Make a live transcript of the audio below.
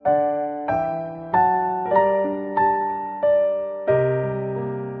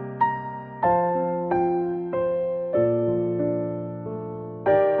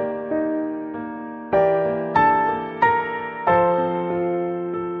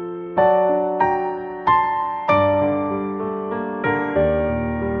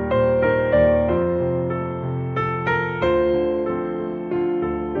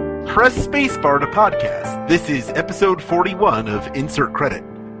Press spacebar to podcast. This is episode 41 of Insert Credit.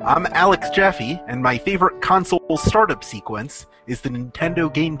 I'm Alex Jaffe, and my favorite console startup sequence is the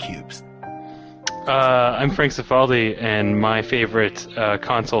Nintendo GameCubes. I'm Frank Cifaldi, and my favorite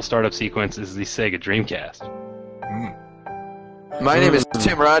console startup sequence is the Sega Dreamcast. My name is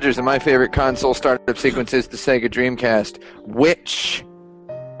Tim Rogers, and my favorite console startup sequence is the Sega Dreamcast, which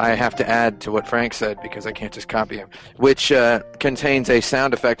I have to add to what Frank said because I can't just copy him, which contains a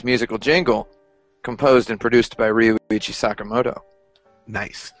sound effect musical jingle composed and produced by Ryuichi Sakamoto.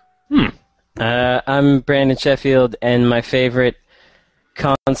 Nice. I'm Brandon Sheffield, and my favorite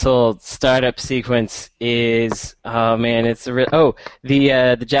console startup sequence is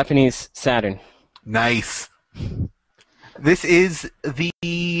the Japanese Saturn. Nice. These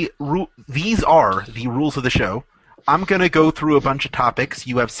are the rules of the show. I'm going to go through a bunch of topics.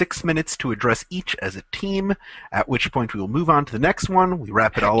 You have 6 minutes to address each as a team, at which point we will move on to the next one. We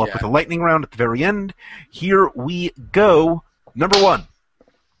wrap it all up with a lightning round at the very end. Here we go. Number 1.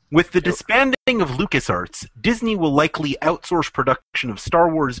 With the disbanding of LucasArts, Disney will likely outsource production of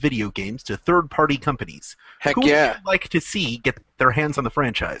Star Wars video games to third-party companies. Heck Who yeah. would you like to see get their hands on the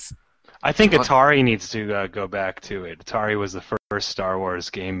franchise? I think Atari needs to go back to it. Atari was the first Star Wars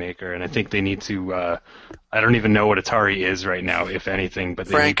game maker, and I think they need to. I don't even know what Atari is right now, if anything, but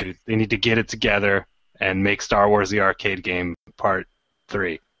they need to get it together and make Star Wars the arcade game Part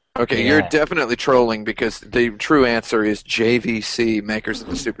 3. Okay, You're definitely trolling because the true answer is JVC, makers of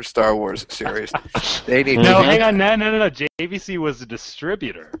the Super Star Wars series. They need No, hang on, no. JVC was the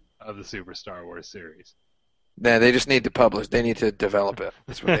distributor of the Super Star Wars series. Nah, they just need to publish. They need to develop it.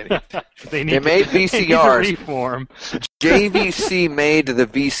 That's what they need. They made VCRs. They need to reform. JVC made the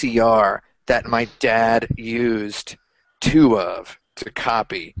VCR that my dad used two of to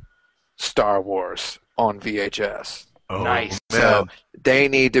copy Star Wars on VHS. Oh, nice. So they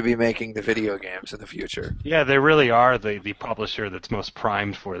need to be making the video games in the future. Yeah, they really are the publisher that's most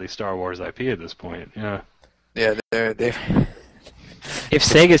primed for the Star Wars IP at this point. Yeah. Yeah, they. If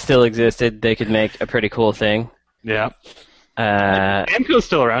Sega still existed, they could make a pretty cool thing. Yeah. Namco's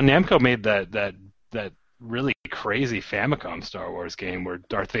still around. Namco made that really crazy Famicom Star Wars game where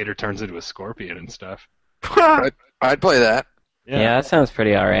Darth Vader turns into a scorpion and stuff. I'd play that. Yeah, that sounds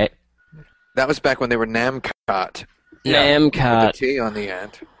pretty alright. That was back when they were Namcot. Namcot. With a T on the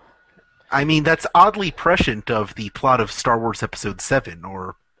end. I mean, that's oddly prescient of the plot of Star Wars Episode 7,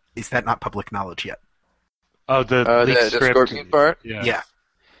 or is that not public knowledge yet? Oh, the Scorpion part? Yeah.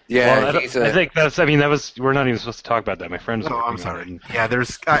 Yeah, well, I think that's. I mean, that was. We're not even supposed to talk about that. My friend was. Oh, I'm working on sorry. it. Yeah,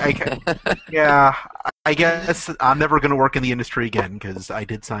 there's. I guess I'm never going to work in the industry again because I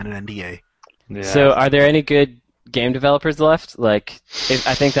did sign an NDA. Yeah. So, are there any good game developers left? I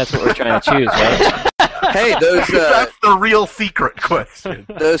think that's what we're trying to choose, right? Hey, those. That's the real secret question.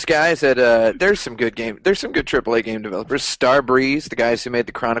 Those guys at there's some good AAA game developers. Starbreeze, the guys who made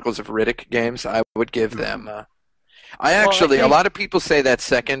the Chronicles of Riddick games, I would give them. A lot of people say that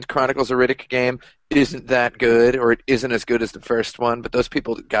second Chronicles of Riddick game isn't that good, or it isn't as good as the first one. But those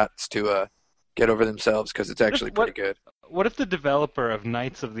people got to get over themselves because it's actually pretty good. What if the developer of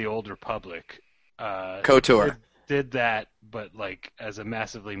Knights of the Old Republic, KOTOR, did that, but as a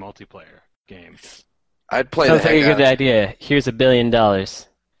massively multiplayer game? I'd play Sounds that. like a good idea. Here's $1 billion.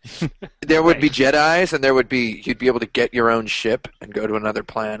 There would be Jedis, and you'd be able to get your own ship and go to another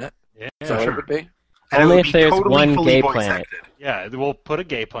planet. Yeah, Is that what it would be? And Only it would if be there's totally one fully gay voice planet. acted. Yeah, we'll put a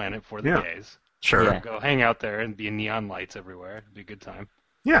gay planet for the gays. Sure. Yeah. Go hang out there and be neon lights everywhere. It'd be a good time.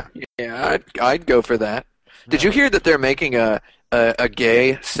 Yeah. Yeah, I'd go for that. Did you hear that they're making a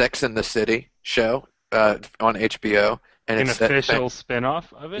gay Sex and the City show on HBO? And An official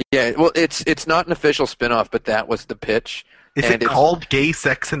spin-off of it? Yeah, well, it's not an official spin-off, but that was the pitch. Is it called Gay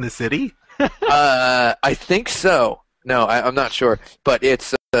Sex in the City? I think so. No, I'm not sure, but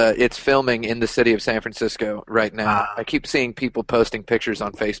it's filming in the city of San Francisco right now. I keep seeing people posting pictures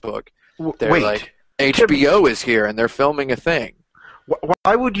on Facebook. They're like, HBO is here, and they're filming a thing.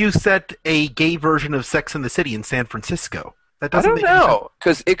 Why would you set a gay version of Sex in the City in San Francisco? That doesn't I don't know,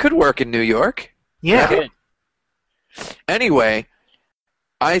 because it could work in New York. Yeah. Anyway,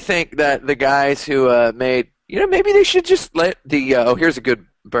 I think that the guys who made, maybe they should just let the. Here's a good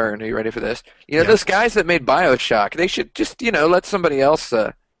burn. Are you ready for this? Those guys that made BioShock, they should just, let somebody else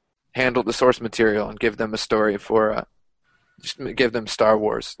handle the source material and give them a story for. Just give them Star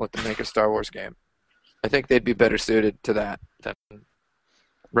Wars. Let them make a Star Wars game. I think they'd be better suited to that than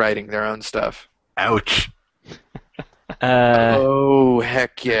writing their own stuff. Ouch. Oh,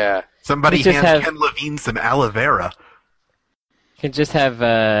 heck yeah. Somebody hand Ken Levine some aloe vera. You can just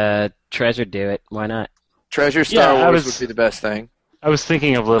have Treasure do it. Why not? Treasure Star Wars would be the best thing. I was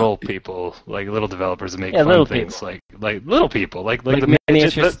thinking of little people, like little developers that make fun little things, people. like little people, like Like the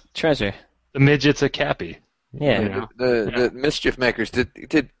miniature treasure. the midgets at Cappy. Yeah. You know? The mischief makers.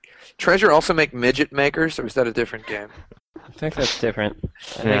 Did Treasure also make midget makers, or was that a different game? I think that's different.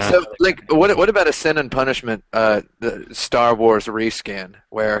 I Yeah. think So, like, what about a Sin and Punishment, the Star Wars reskin,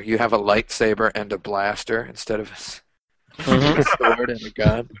 where you have a lightsaber and a blaster instead of a sword and a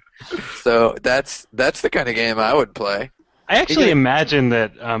gun? So that's the kind of game I would play. I actually imagine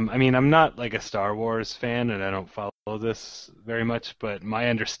that. I mean, I'm not like a Star Wars fan, and I don't follow this very much. But my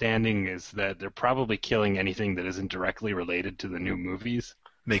understanding is that they're probably killing anything that isn't directly related to the new movies.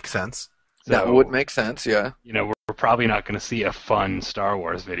 Makes sense. So, That would make sense, yeah. You know, we're probably not going to see a fun Star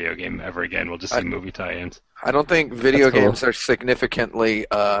Wars video game ever again. We'll just see movie tie-ins. I don't think video That's cool. games are significantly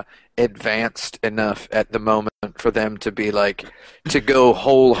advanced enough at the moment for them to be like to go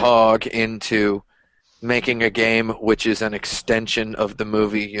whole hog into making a game which is an extension of the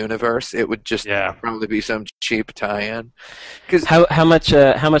movie universe. It would just probably be some cheap tie-in. how much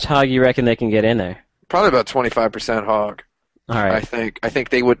hog you reckon they can get in there? Probably about 25% hog. All right. I think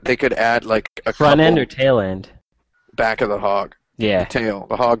they could add like a Front couple end or tail end? back of the hog. Yeah. The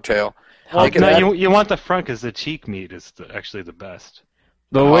hog tail. Well, They could no, add- you want the front because the cheek meat is actually the best.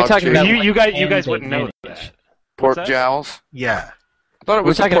 But we're Hog talking cheese. about You what guys can wouldn't they know manage. that. pork What's that? jowls. Yeah. I thought it We're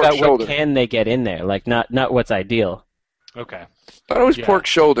was talking pork about shoulder. what can they get in there, like not what's ideal. Okay. I thought it was Yeah. pork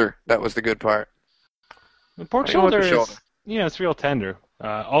shoulder. That was the good part. The pork I want shoulder the is, shoulder. it's real tender.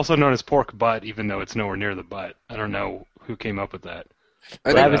 Also known as pork butt, even though it's nowhere near the butt. I don't know who came up with that.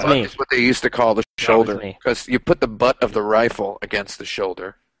 I That think was butt me. is what they used to call the shoulder me. because you put the butt of the rifle against the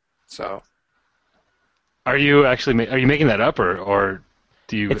shoulder. So Are you making that up, or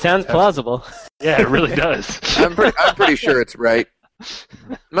do you? It sounds plausible. Yeah, it really does. I'm pretty sure it's right.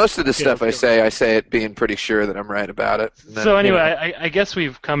 Most of the stuff I say it being pretty sure that I'm right about it. And then, So you know, anyway, I guess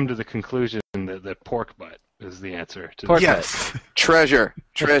we've come to the conclusion that pork butt is the answer. To Pork Yes. treasure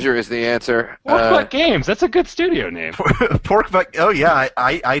is the answer. Pork butt games. That's a good studio name. Pork butt. Oh yeah,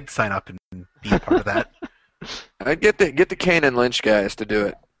 I'd sign up and be a part of that. I'd get the Kane and Lynch guys to do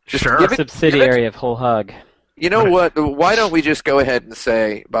it. Just Sure. give it- Subsidiary of Whole Hog. You know what? Why don't we just go ahead and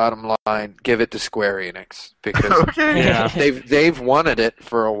say, bottom line, give it to Square Enix because Okay. Yeah. they've wanted it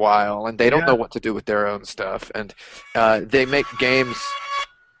for a while and they don't Yeah. know what to do with their own stuff, and they make games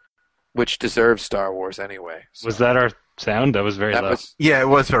which deserve Star Wars anyway. So Was that our sound? That was very that low. was Yeah, it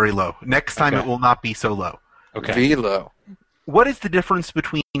was very low. Next time Okay. it will not be so low. Okay. Velo. What is the difference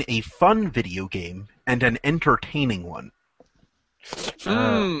between a fun video game and an entertaining one?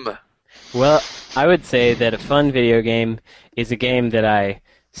 Well, I would say that a fun video game is a game that I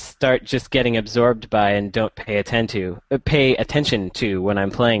start just getting absorbed by and don't pay attention to when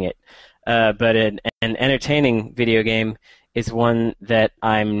I'm playing it. But an entertaining video game is one that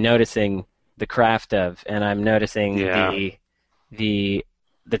I'm noticing the craft of, and I'm noticing the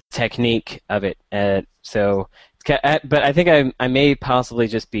technique of it. But I think I may possibly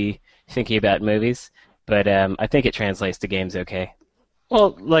just be thinking about movies, but I think it translates to games okay.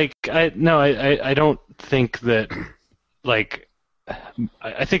 Well, like I don't think that like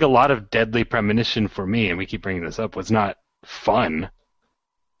I think a lot of Deadly Premonition for me, and we keep bringing this up, was not fun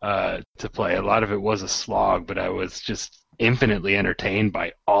to play. A lot of it was a slog, but I was just infinitely entertained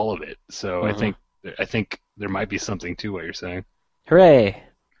by all of it. So I think there might be something to what you're saying. Hooray!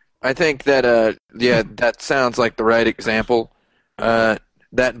 I think that that sounds like the right example. That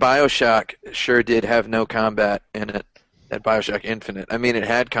BioShock sure did have no combat in it. That BioShock Infinite. I mean, it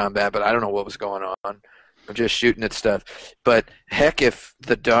had combat, but I don't know what was going on. I'm just shooting at stuff. But heck, if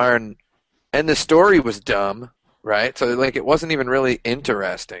and the story was dumb, right? So like, it wasn't even really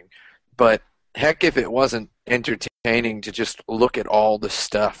interesting. But heck, if it wasn't entertaining to just look at all the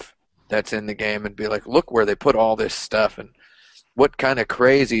stuff that's in the game and be like, look where they put all this stuff and what kind of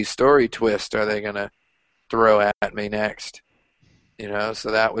crazy story twist are they gonna throw at me next? You know,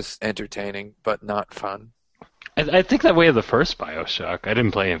 so that was entertaining, but not fun. I think that way of the first BioShock. I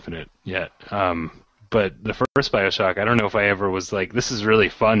didn't play Infinite yet, but the first BioShock, I don't know if I ever was like, this is really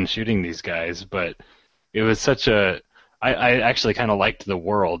fun shooting these guys, but it was such a... I actually kind of liked the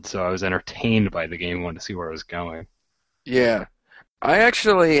world, so I was entertained by the game, wanted to see where it was going. Yeah. I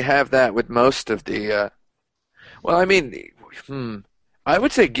actually have that with most of the... I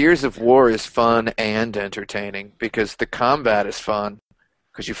would say Gears of War is fun and entertaining because the combat is fun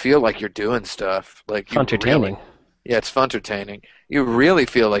because you feel like you're doing stuff. Like Entertaining. Yeah, it's fun entertaining. You really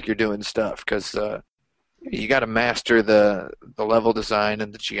feel like you're doing stuff because you got to master the level design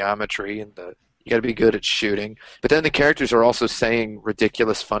and the geometry and you got to be good at shooting. But then the characters are also saying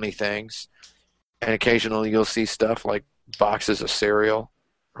ridiculous, funny things, and occasionally you'll see stuff like boxes of cereal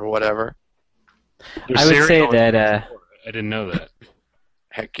or whatever. I would say that. I didn't know that.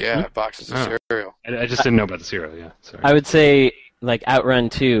 Heck yeah, boxes of cereal. I just didn't know about the cereal. Yeah, sorry. I would say like Outrun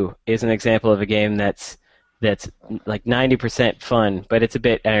 2 is an example of a game that's like 90% fun, but it's a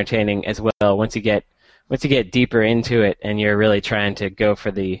bit entertaining as well once you get deeper into it and you're really trying to go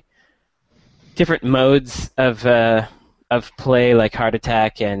for the different modes of play, like heart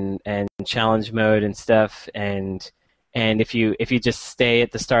attack and challenge mode and stuff, and if you just stay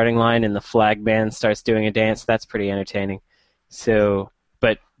at the starting line and the flag band starts doing a dance, that's pretty entertaining. So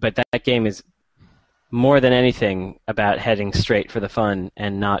but that game is more than anything about heading straight for the fun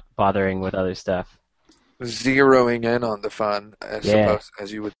and not bothering with other stuff. Zeroing in on the fun, I suppose,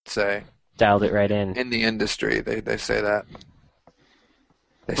 as you would say. Dialed it right in. In the industry, they say that.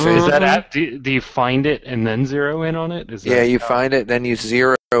 They So say is that app? Do you find it and then zero in on it? you find it, then you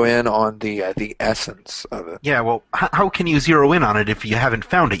zero in on the essence of it. Yeah, well, how can you zero in on it if you haven't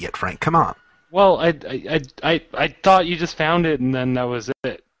found it yet, Frank? Come on. Well, I thought you just found it and then that was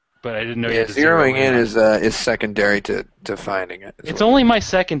it, but I didn't know you had to zero zeroing in is secondary to finding it. It's only my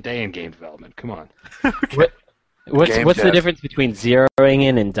second day in game development. Come on. Okay. What's the difference between zeroing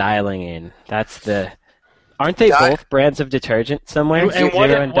in and dialing in? Aren't they both brands of detergent somewhere? And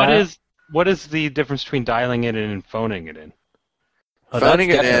what is the difference between dialing it in and phoning it in? Phoning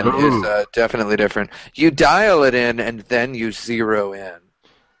it in is definitely different. You dial it in and then you zero in.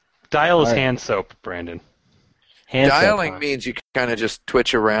 Dial is hand soap, Brandon. Dialing means you kind of just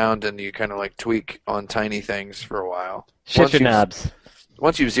twitch around and you kind of like tweak on tiny things for a while. Shift your knobs.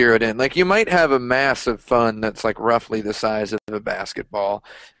 Once you've zeroed in, like you might have a mass of fun that's like roughly the size of a basketball,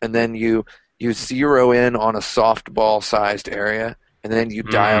 and then you zero in on a softball-sized area, and then you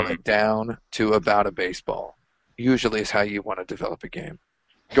dial it down to about a baseball. Usually is how you want to develop a game.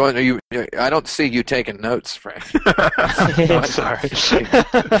 I don't see you taking notes, Frank. I'm sorry.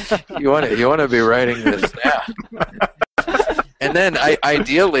 You want to be writing this down. And then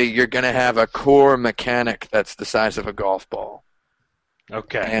ideally you're going to have a core mechanic that's the size of a golf ball.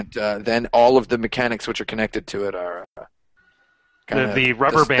 Okay. And then all of the mechanics which are connected to it are the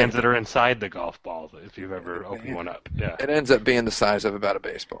rubber bands that are inside the golf ball. If you've ever opened one up, yeah. It ends up being the size of about a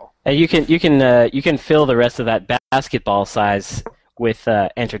baseball. And you can fill the rest of that basketball size with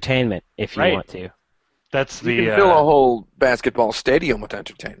entertainment if you want to. You can fill a whole basketball stadium with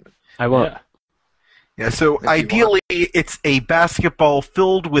entertainment. I won't. Yeah, so ideally it's a basketball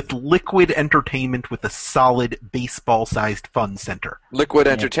filled with liquid entertainment with a solid baseball-sized fun center. Liquid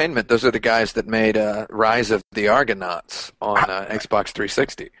Entertainment, those are the guys that made Rise of the Argonauts on Xbox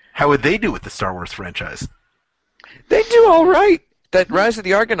 360. How would they do with the Star Wars franchise? They do all right. That Rise of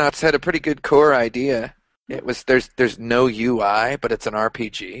the Argonauts had a pretty good core idea. It was there's no UI, but it's an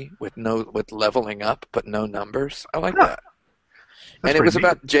RPG with leveling up, but no numbers. I like that. And it was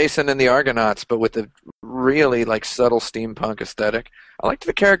about Jason and the Argonauts, but with a really like subtle steampunk aesthetic. I liked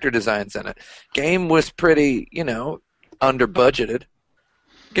the character designs in it. Game was pretty, under budgeted.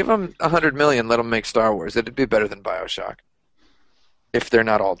 Give them $100 million, let them make Star Wars. It'd be better than BioShock, if they're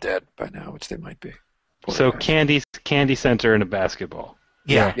not all dead by now, which they might be. So Candy Center and a basketball.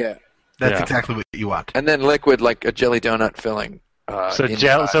 Yeah. That's Yeah. exactly what you want. And then liquid, like a jelly donut filling. So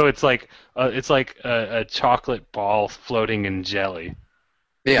it's like a chocolate ball floating in jelly.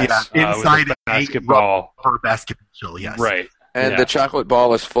 Yes. Yeah, inside with a a basketball. rubber basketball, yes. Right. And the chocolate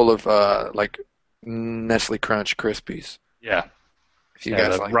ball is full of like Nestle Crunch Krispies. Yeah. If you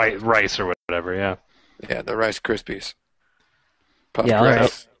guys like rice or whatever, yeah. Yeah, the Rice Krispies. Puffed Yeah, all rice.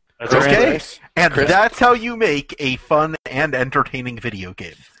 right. That's Okay. right. And Chris? that's how you make a fun and entertaining video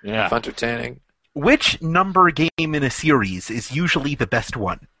game. Yeah. Entertaining. Which number game in a series is usually the best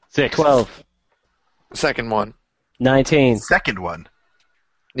one? 6. 12. Second one. 19. Second one.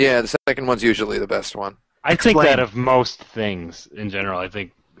 Yeah, the second one's usually the best one. I think Explain. that of most things in general. I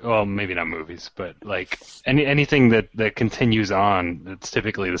think, well, maybe not movies, but like anything that continues on, it's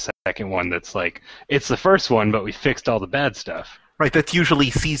typically the second one that's like, it's the first one, but we fixed all the bad stuff. Right, that's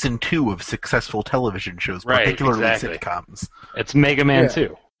usually season 2 of successful television shows, Right, particularly exactly. sitcoms. It's Mega Man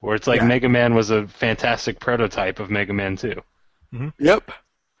 2, where it's like Yeah. Mega Man was a fantastic prototype of Mega Man 2. Yep.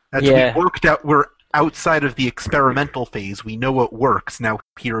 That's Yeah. we're outside of the experimental phase. We know what works. Now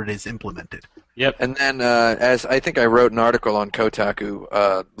here it is implemented. Yep. And then, as I think I wrote an article on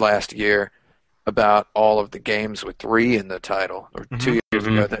Kotaku last year about all of the games with 3 in the title, or 2 years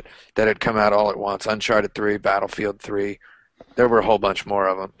ago, that had come out all at once. Uncharted 3, Battlefield 3. There were a whole bunch more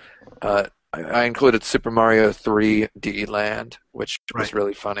of them. I included Super Mario 3D Land, which was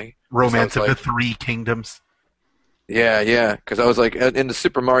really funny. Romance So of it's the Three Kingdoms. Yeah, because I was like in the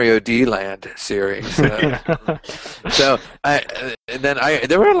Super Mario D-Land series. So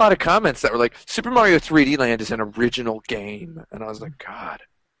there were a lot of comments that were like, Super Mario 3D Land is an original game, and I was like, God,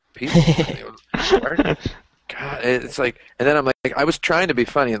 people, God, it's like, and then I'm like, I was trying to be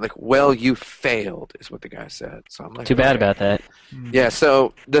funny, and like, well, you failed, is what the guy said. So I'm like, too bad about that. Yeah,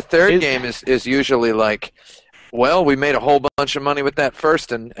 so the third game is usually like, well, we made a whole bunch of money with that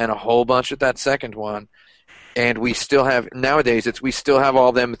first and a whole bunch with that second one. And we still have, nowadays, we still have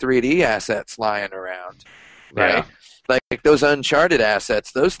all them 3D assets lying around, right? Yeah. Like those Uncharted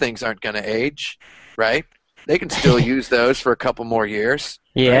assets, those things aren't going to age, right? They can still use those for a couple more years.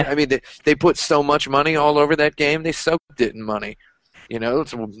 Yeah. Right? I mean, they put so much money all over that game, they soaked it in money. You know,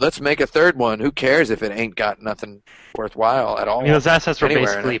 let's make a third one. Who cares if it ain't got nothing worthwhile at all? I mean, those assets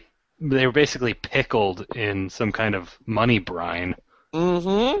were basically pickled in some kind of money brine.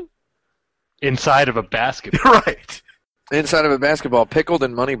 Mm-hmm. Inside of a basketball. Right. Inside of a basketball, pickled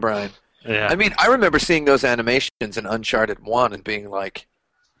in money brine. Yeah. I mean, I remember seeing those animations in Uncharted 1 and being like,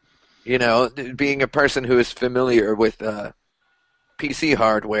 you know, being a person who is familiar with PC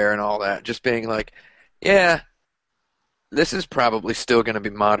hardware and all that, just being like, yeah, this is probably still going to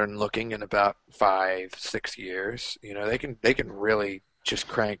be modern looking in about 5-6 years. You know, they can really just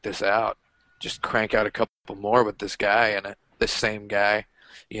crank this out. Just crank out a couple more with this guy and this same guy.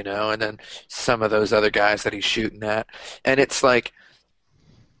 You know, and then some of those other guys that he's shooting at. And it's like,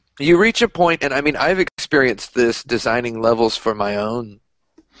 you reach a point, and I mean, I've experienced this designing levels for my own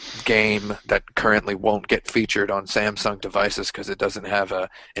game that currently won't get featured on Samsung devices because it doesn't have an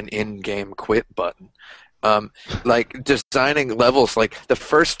in-game quit button. Like, designing levels, like the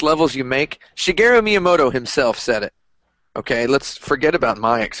first levels you make, Shigeru Miyamoto himself said it. Okay, let's forget about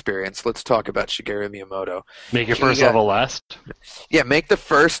my experience. Let's talk about Shigeru Miyamoto. Make your first level last? Yeah, make the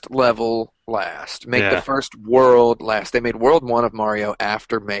first level last. Make the first world last. They made World 1 of Mario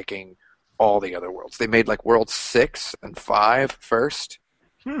after making all the other worlds. They made like World 6 and 5 first.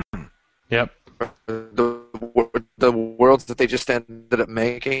 Yep. The worlds that they just ended up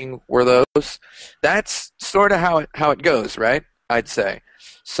making were those. That's sort of how it goes, right? I'd say.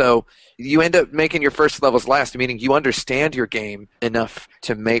 So you end up making your first levels last, meaning you understand your game enough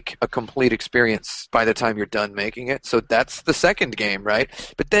to make a complete experience by the time you're done making it. So that's the second game, right?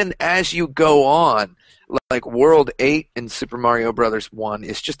 But then as you go on, like World 8 in Super Mario Bros. 1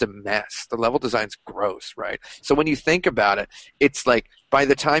 is just a mess. The level design's gross, right? So when you think about it, it's like by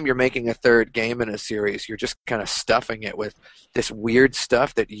the time you're making a third game in a series, you're just kind of stuffing it with this weird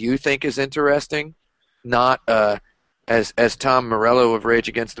stuff that you think is interesting, not as Tom Morello of Rage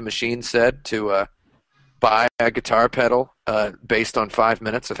Against the Machine said, to buy a guitar pedal based on 5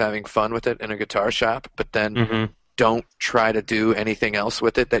 minutes of having fun with it in a guitar shop, but then don't try to do anything else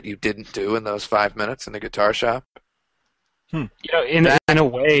with it that you didn't do in those 5 minutes in the guitar shop. You know, in a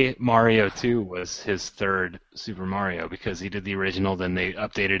way, Mario 2 was his third Super Mario because he did the original, then they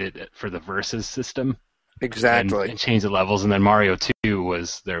updated it for the Versus system. Exactly. And changed the levels, and then Mario 2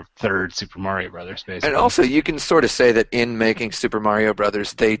 was their third Super Mario Brothers, basically. And also, you can sort of say that in making Super Mario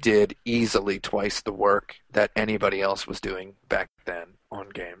Brothers, they did easily twice the work that anybody else was doing back then on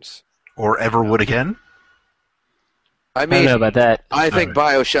games. Or ever would again? I mean, I don't know about that. I think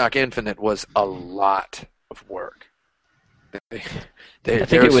BioShock Infinite was a lot of work. I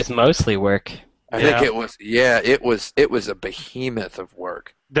think it was mostly work. I think it was. Yeah, it was a behemoth of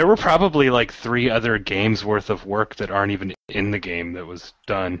work. There were probably like 3 other games worth of work that aren't even in the game that was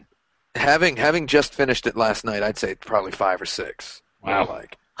done. Having just finished it last night, I'd say probably 5 or 6. Wow.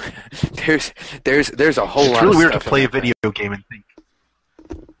 Like, there's a whole lot. It's really of weird to stuff play a video game and think.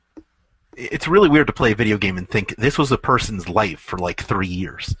 It's really weird to play a video game and think this was a person's life for like 3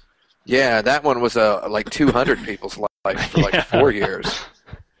 years. Yeah, that one was like 200 people's life for like 4 years.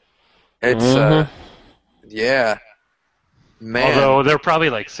 It's yeah. Man. Although there are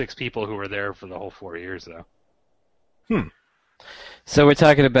probably like 6 people who were there for the whole 4 years, though. So we're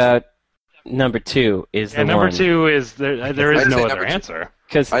talking about number 2 is the one. Number 2 is there is no other answer.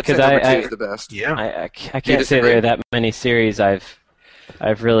 Because I'd say number 2 is the best. Yeah. I can't say there are that many series I've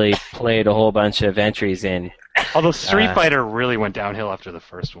really played a whole bunch of entries in. Although Street Fighter really went downhill after the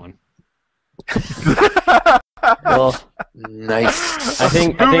first one. Well, nice. I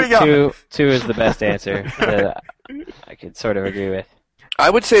think two is the best answer that I could sort of agree with. I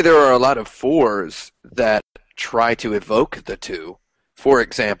would say there are a lot of 4s that try to evoke the 2. For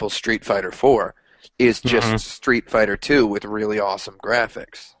example, Street Fighter 4 is just Street Fighter 2 with really awesome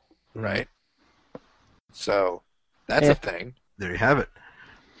graphics, right? So that's a thing. There you have it.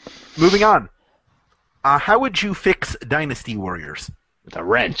 Moving on. How would you fix Dynasty Warriors? With a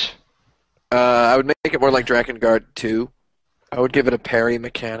wrench. I would make it more like Dragon Guard 2. I would give it a parry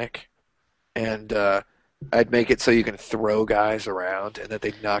mechanic, and I'd make it so you can throw guys around and that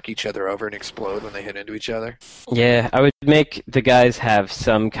they knock each other over and explode when they hit into each other. Yeah, I would make the guys have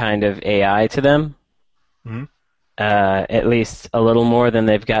some kind of AI to them. Mhm. At least a little more than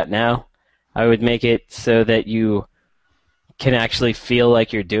they've got now. I would make it so that you can actually feel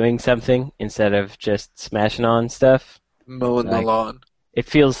like you're doing something instead of just smashing on stuff. Mowing the lawn. It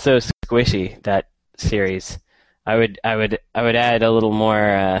feels so squishy, that series. I would add a little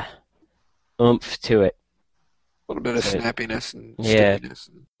more oomph to it. A little bit of snappiness and Yeah. stickiness.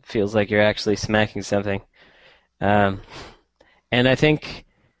 Feels like you're actually smacking something. And I think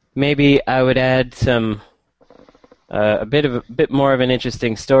maybe I would add some a bit more of an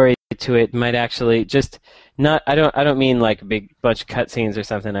interesting story to it. Might actually just not. I don't mean like a big bunch of cutscenes or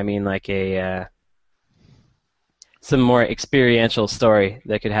something. I mean like a some more experiential story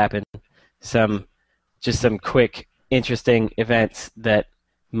that could happen. Some quick, interesting events that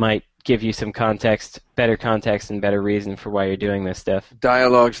might give you some context, better context, and better reason for why you're doing this stuff.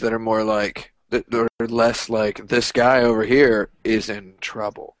 Dialogues that are more like, that are less like, this guy over here is in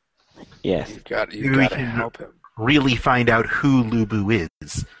trouble. Yes. You got to can help him. Really find out who Lubu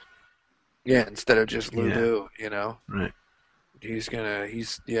is. Yeah, instead of just Lubu, you know. Right. He's kind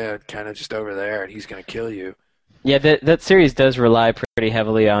of just over there, and he's gonna kill you. Yeah, that series does rely pretty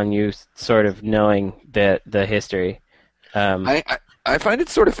heavily on you sort of knowing the history. I find it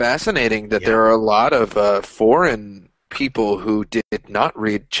sort of fascinating that there are a lot of foreign people who did not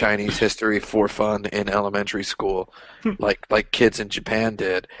read Chinese history for fun in elementary school, like kids in Japan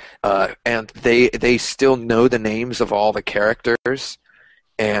did, and they still know the names of all the characters,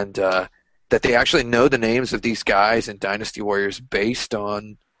 and that they actually know the names of these guys in Dynasty Warriors based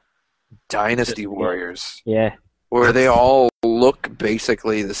on Dynasty Warriors. Yeah. Where they all look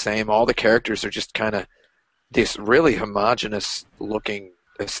basically the same. All the characters are just kind of this really homogenous looking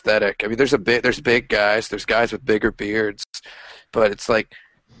aesthetic. I mean, there's big guys, there's guys with bigger beards, but it's like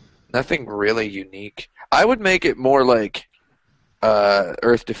nothing really unique. I would make it more like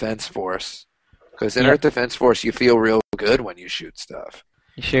Earth Defense Force, because in Earth Defense Force you feel real good when you shoot stuff.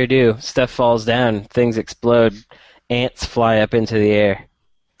 You sure do. Stuff falls down, things explode, ants fly up into the air.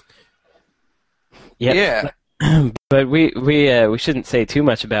 Yep. Yeah. But we shouldn't say too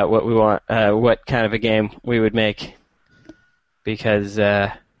much about what we want, what kind of a game we would make, because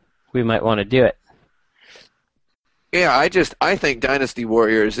we might want to do it. Yeah, I think Dynasty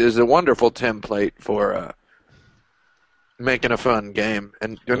Warriors is a wonderful template for making a fun game,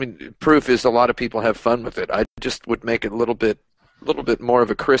 and I mean, proof is a lot of people have fun with it. I just would make it a little bit more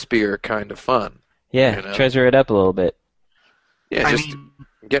of a crispier kind of fun. Yeah, you know? Treasure it up a little bit. Yeah,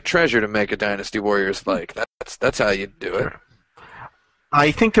 get Treasure to make a Dynasty Warriors like. That's how you do it.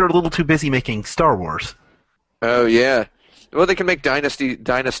 I think they're a little too busy making Star Wars. Oh yeah. Well, they can make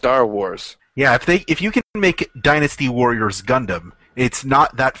Dynastar Wars. Yeah, if you can make Dynasty Warriors Gundam, it's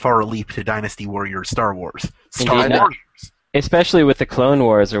not that far a leap to Dynasty Warriors Star Wars. Star Warriors. Especially with the Clone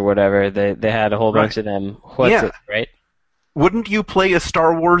Wars or whatever, they had a whole bunch of them. Right? Wouldn't you play a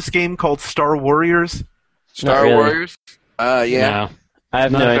Star Wars game called Star Warriors? Star Warriors? Yeah. No. I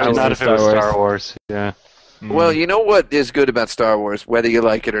have no interest Not in if it was Star Wars. Yeah. Well, you know what is good about Star Wars, whether you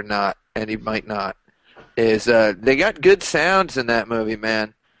like it or not, and you might not, is they got good sounds in that movie,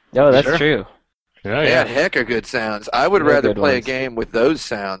 man. Oh, that's true. Yeah, They had heck of good sounds. I would Real rather good play a ones. game with those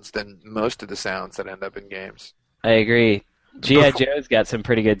sounds than most of the sounds that end up in games. I agree. G.I. Joe's got some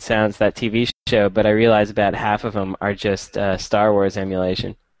pretty good sounds, that TV show, but I realize about half of them are just Star Wars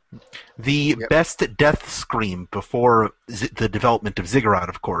emulation. The best death scream before the development of Ziggurat,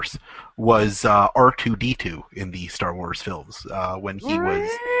 of course, was R2-D2 in the Star Wars films when he was...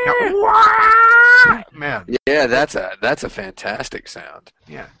 Man. Yeah, that's a fantastic sound.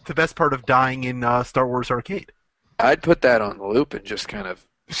 Yeah, the best part of dying in Star Wars Arcade. I'd put that on loop and just kind of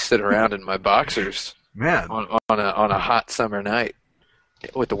sit around in my boxers Man. on a hot summer night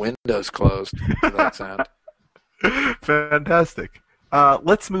with the windows closed for that sound. Fantastic.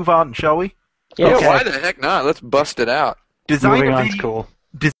 Let's move on, shall we? Yeah, Okay. why the heck not? Let's bust it out. Moving on's cool.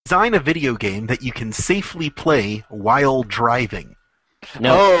 Design a video game that you can safely play while driving.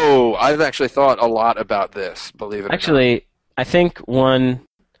 No. Oh, I've actually thought a lot about this, believe it or not. Actually, I think one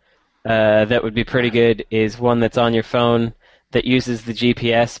that would be pretty good is one that's on your phone that uses the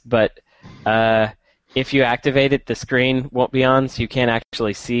GPS, but if you activate it, the screen won't be on, so you can't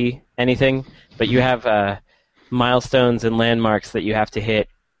actually see anything, but you have milestones and landmarks that you have to hit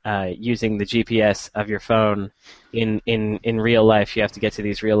using the GPS of your phone in real life. You have to get to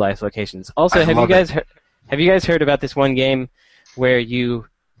these real life locations. Also, have you guys heard about this one game where you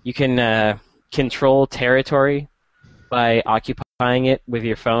you can control territory by occupying it with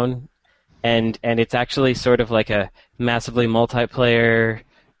your phone, and it's actually sort of like a massively multiplayer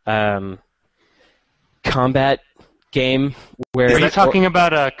combat game. Where Are you talking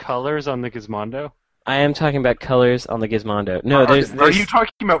about colors on the Gizmondo? I am talking about colors on the Gizmondo. No, are you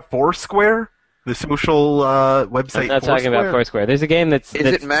talking about Foursquare, the social website? I'm not talking about Foursquare. There's a game that's... Is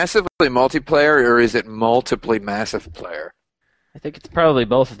it massively multiplayer, or is it multiply massive player? I think it's probably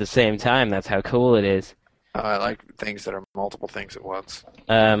both at the same time. That's how cool it is. I like things that are multiple things at once.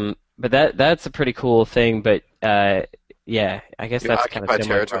 But that's a pretty cool thing. But yeah, I guess that's kind of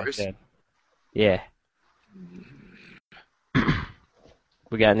similar to what I said. Yeah.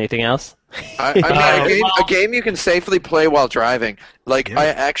 We got anything else? A game you can safely play while driving. I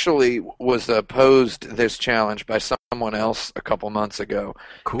actually was posed this challenge by someone else a couple months ago.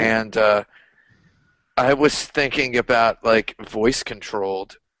 Cool. And I was thinking about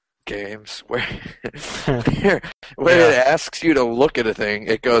voice-controlled games where it asks you to look at a thing.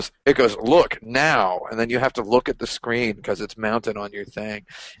 It goes look now, and then you have to look at the screen because it's mounted on your thing,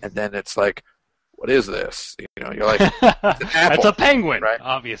 and then it's like, what is this? You're like, it's an apple. That's a penguin, right?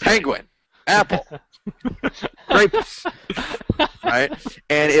 Obviously. Penguin, apple, grapes, right?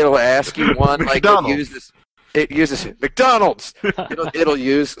 And it'll ask you one it uses McDonald's. It'll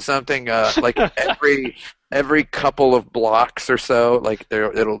use something like every couple of blocks or so.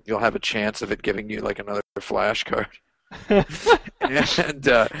 You'll have a chance of it giving you another flashcard. And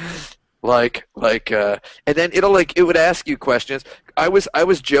then it would ask you questions. I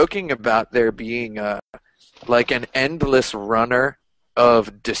was joking about there being an endless runner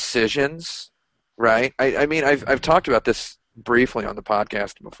of decisions, right? I mean I've talked about this briefly on the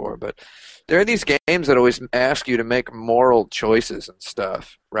podcast before, but there are these games that always ask you to make moral choices and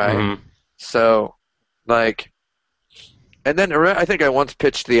stuff, right? Mm-hmm. So and then I think I once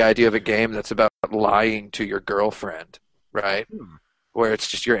pitched the idea of a game that's about lying to your girlfriend, right? Where it's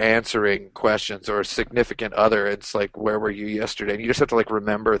just you're answering questions, or a significant other. It's like, where were you yesterday? And you just have to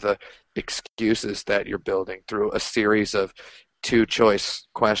remember the excuses that you're building through a series of 2-choice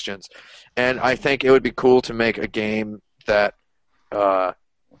questions. And I think it would be cool to make a game that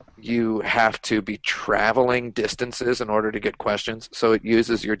you have to be traveling distances in order to get questions. So it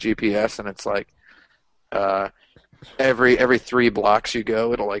uses your GPS, and it's like every 3 blocks you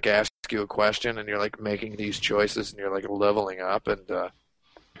go, it'll ask you a question, and you're making these choices, and you're leveling up, and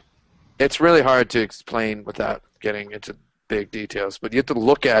it's really hard to explain without getting into big details. But you have to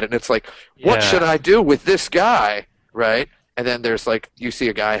look at it, and it's what should I do with this guy, right? And then there's you see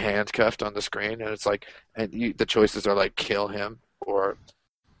a guy handcuffed on the screen, and it's the choices are kill him or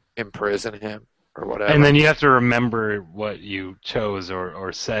imprison him or whatever. And then you have to remember what you chose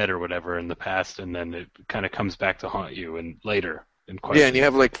or said or whatever in the past, and then it kind of comes back to haunt you and later in questions. Yeah, and you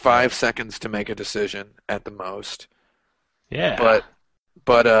have 5 seconds to make a decision at the most. Yeah.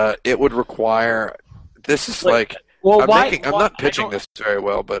 But it would require. This is I'm not pitching this very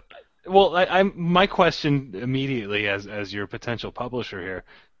well, but. Well, my question immediately as your potential publisher here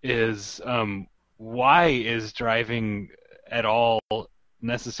is, why is driving at all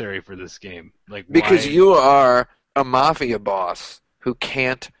necessary for this game? Because you are a mafia boss who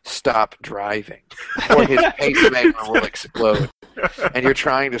can't stop driving, or his pacemaker will explode, and you're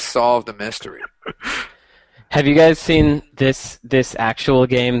trying to solve the mystery. Have you guys seen this actual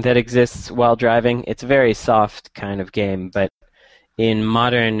game that exists while driving? It's a very soft kind of game, but in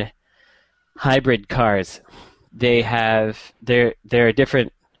modern hybrid cars, there are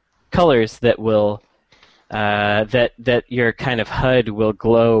different colors that will that your kind of HUD will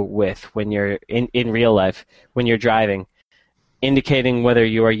glow with when you're in real life when you're driving, indicating whether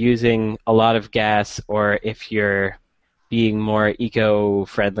you are using a lot of gas or if you're being more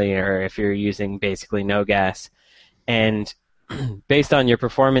eco-friendly or if you're using basically no gas. And based on your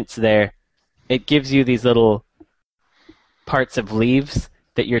performance there, it gives you these little parts of leaves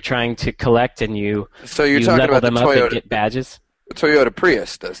that you're trying to collect, and you talking level about them the up Toyota, and get badges. The Toyota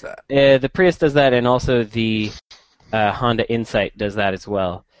Prius does that. The Prius does that, and also the Honda Insight does that as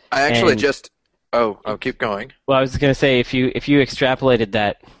well. I actually keep going. Well, I was going to say, if you extrapolated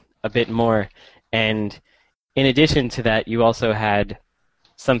that a bit more, and in addition to that, you also had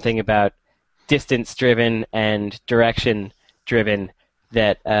something about distance-driven and direction-driven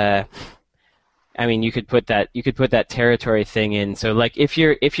that, I mean, you could put that territory thing in. So, if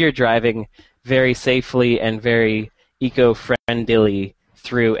you're driving very safely and very eco-friendly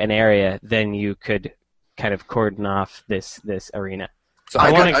through an area, then you could kind of cordon off this arena. So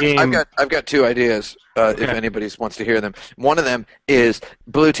I've got 2 ideas. If anybody wants to hear them, one of them is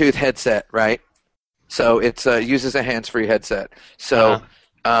Bluetooth headset, right? So it uses a hands-free headset. So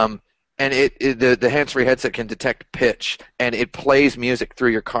And the hands-free headset can detect pitch, and it plays music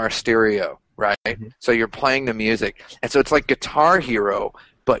through your car stereo, right? Mm-hmm. So you're playing the music, and so it's like Guitar Hero,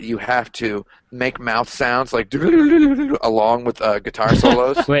 but you have to make mouth sounds like along with guitar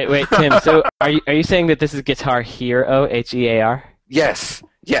solos. Wait, Tim. So are you saying that this is Guitar Hero, Hear? Yes.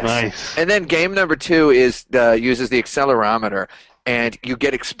 Nice. And then game number 2 is uses the accelerometer, and you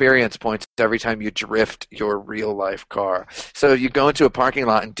get experience points every time you drift your real-life car. So you go into a parking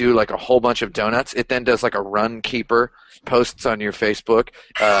lot and do like a whole bunch of donuts. It then does like a run keeper, posts on your Facebook.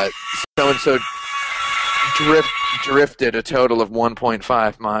 So-and-so drifted a total of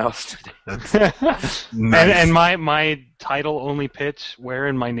 1.5 miles today. Nice. And my title-only pitch, where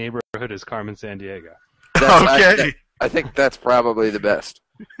in my neighborhood is Carmen Sandiego? Okay. I think that's probably the best.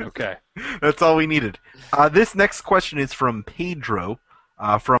 Okay. That's all we needed. This next question is from Pedro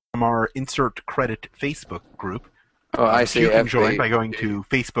from our Insert Credit Facebook group. Oh, I see. You can join by going to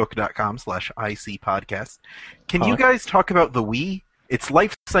facebook.com/ICPodcast. Can you guys talk about the Wii? Its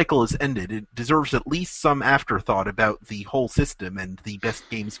life cycle is ended. It deserves at least some afterthought about the whole system and the best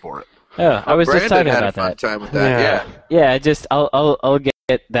games for it. Oh, I was Brandon just talking had about a fun that. time with that. Yeah. I'll get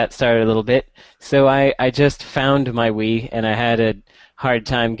that started a little bit. So I just found my Wii, and I had a hard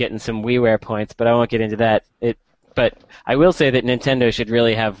time getting some WiiWare points, but I won't get into that. But I will say that Nintendo should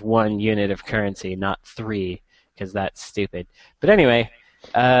really have 1 unit of currency, not 3, because that's stupid. But anyway,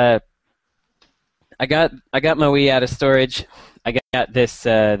 I got my Wii out of storage. I got this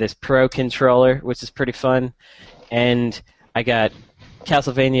Pro controller, which is pretty fun, and I got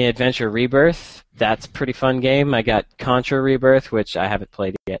Castlevania Adventure Rebirth. That's a pretty fun game. I got Contra Rebirth, which I haven't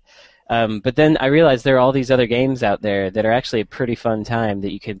played yet. But then I realized there are all these other games out there that are actually a pretty fun time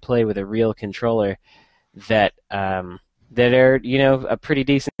that you can play with a real controller that are, a pretty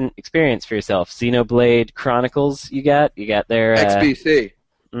decent experience for yourself. Xenoblade Chronicles you got their... XBC.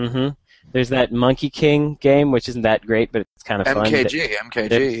 Mm-hmm. There's that Monkey King game, which isn't that great, but it's kind of fun.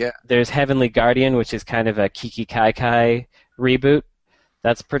 MKG, yeah. There's Heavenly Guardian, which is kind of a Kiki Kai Kai reboot.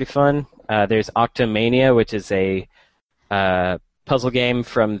 That's pretty fun. There's Octomania, which is a puzzle game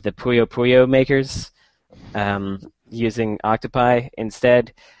from the Puyo Puyo makers, using octopi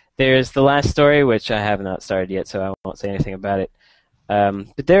instead. There's The Last Story, which I have not started yet, so I won't say anything about it.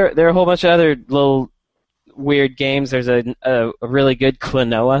 But there are a whole bunch of other little weird games. There's a really good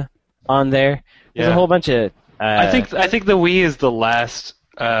Klonoa on there. There's a whole bunch of... I think the Wii is the last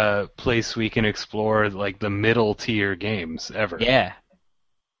place we can explore like the middle tier games ever. Yeah.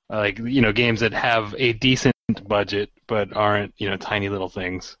 Games that have a decent budget but aren't, tiny little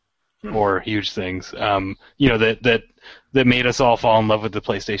things or huge things. That made us all fall in love with the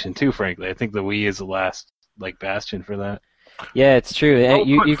PlayStation 2, frankly. I think the Wii is the last bastion for that. Yeah, it's true.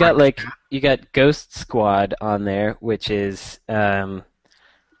 You got Ghost Squad on there, which is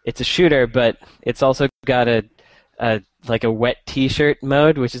it's a shooter, but it's also got a wet T-shirt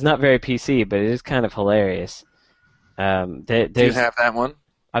mode, which is not very PC, but it is kind of hilarious. Do you have that one?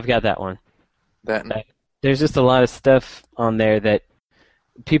 I've got that one. There's just a lot of stuff on there that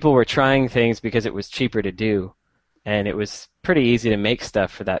people were trying things because it was cheaper to do, and it was pretty easy to make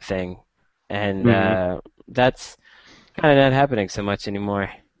stuff for that thing, and that's kind of not happening so much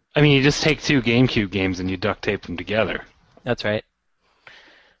anymore. I mean, you just take 2 GameCube games and you duct tape them together. That's right.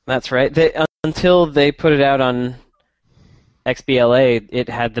 Until they put it out on XBLA, it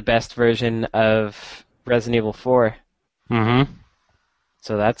had the best version of Resident Evil 4. Mm-hmm.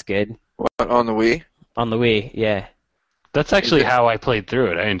 So that's good. What, on the Wii? On the Wii, yeah. That's actually how I played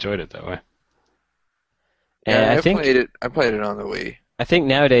through it. I enjoyed it that way. Yeah, I played it on the Wii. I think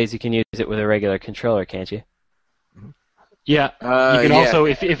nowadays you can use it with a regular controller, can't you? Yeah. You can also,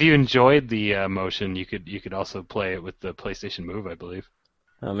 if you enjoyed the motion, you could also play it with the PlayStation Move, I believe.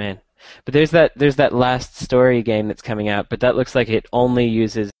 Oh man, but there's that Last Story game that's coming out, but that looks like it only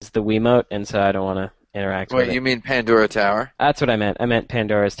uses the Wiimote, and so I don't want to interact with it. Wait, you mean Pandora Tower? That's what I meant. I meant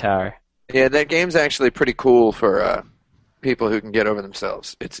Pandora's Tower. Yeah, that game's actually pretty cool for people who can get over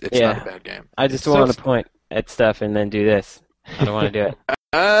themselves. It's not a bad game. I just want to point at stuff and then do this. I don't want to do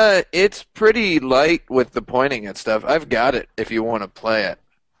it. It's pretty light with the pointing at stuff. I've got it if you want to play it.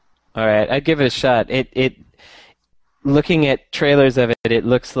 All right, I'd give it a shot. It looking at trailers of it, it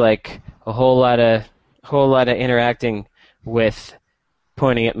looks like a whole lot of interacting with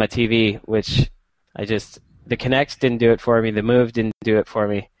pointing at my TV, which the Kinect didn't do it for me, the Move didn't do it for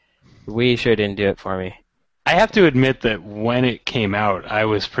me, the Wii sure didn't do it for me. I have to admit that when it came out, I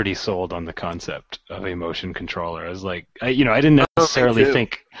was pretty sold on the concept of a motion controller. I was like, I didn't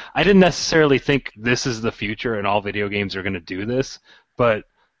necessarily think this is the future and all video games are going to do this. But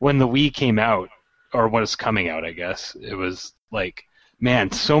when the Wii came out, or when it's coming out, I guess, it was like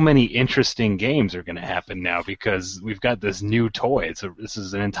man, so many interesting games are going to happen now because we've got this new toy. This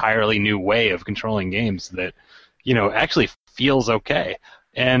is an entirely new way of controlling games that, actually feels okay.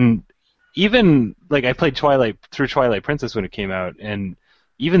 And even, like, I played Twilight Princess when it came out, and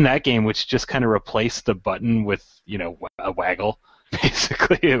even that game, which just kind of replaced the button with, a waggle,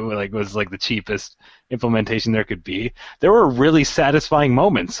 basically, it was the cheapest implementation there could be. There were really satisfying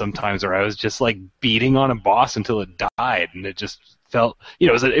moments sometimes where I was just like beating on a boss until it died, and it just felt,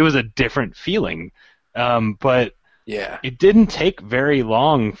 it was a different feeling. But yeah, it didn't take very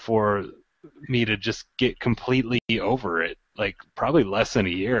long for me to just get completely over it. Like probably less than a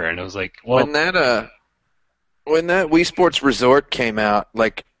year, and it was like, well, when that Wii Sports Resort came out,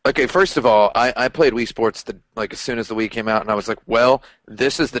 like, okay, first of all, I played Wii Sports as soon as the Wii came out, and I was like, well,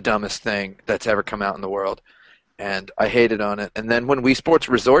 this is the dumbest thing that's ever come out in the world, and I hated on it. And then when Wii Sports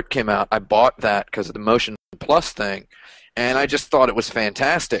Resort came out, I bought that because of the Motion Plus thing, and I just thought it was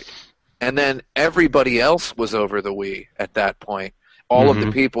fantastic. And then everybody else was over the Wii at that point. All of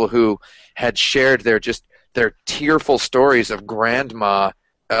the people who had shared their tearful stories of grandma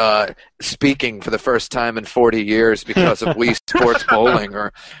speaking for the first time in 40 years because of Wii Sports Bowling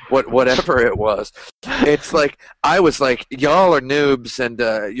or whatever it was. It's like, I was like, y'all are noobs, and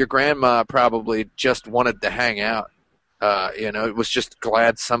your grandma probably just wanted to hang out. It was just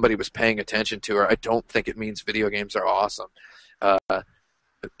glad somebody was paying attention to her. I don't think it means video games are awesome. I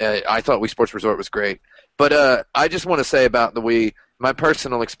thought Wii Sports Resort was great. But I just want to say about the Wii, my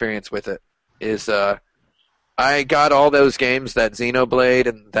personal experience with it is I got all those games, that Xenoblade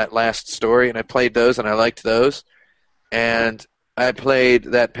and that Last Story, and I played those, and I liked those. And I played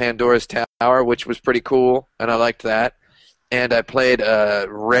that Pandora's Tower, which was pretty cool, and I liked that. And I played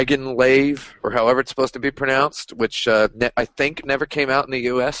Regenlave, or however it's supposed to be pronounced, which I think never came out in the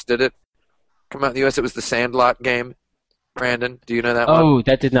U.S. Did it come out in the U.S.? It was the Sandlot game. Brandon, do you know that one? Oh,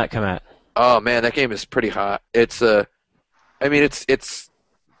 that did not come out. Oh, man, that game is pretty hot. It's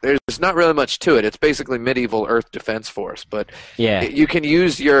there's not really much to it. It's basically medieval Earth Defense Force, but yeah, you can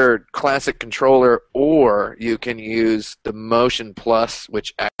use your classic controller, or you can use the Motion Plus,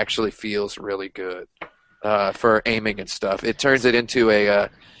 which actually feels really good for aiming and stuff. It turns it into a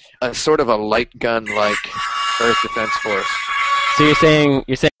sort of a light gun like Earth Defense Force. So you're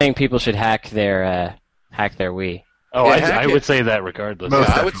saying people should hack their Wii? Oh, yeah, I would say that regardless.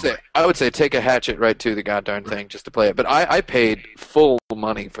 Yeah, I would say take a hatchet right to the goddamn thing just to play it. But I paid full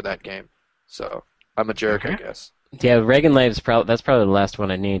money for that game, so I'm a jerk, I guess. Yeah, Regenlave's that's probably the last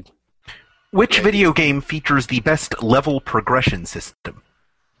one I need. Which video game features the best level progression system?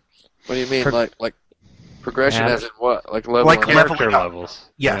 What do you mean, like progression as in what? Like level? Like character levels.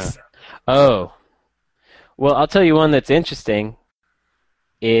 Yes. Yeah. Oh, well, I'll tell you one that's interesting.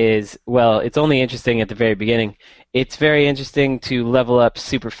 It's only interesting at the very beginning. It's very interesting to level up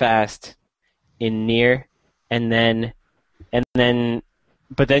super fast in Nier, but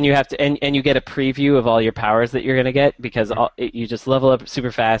then you have to, and you get a preview of all your powers that you're gonna get because you just level up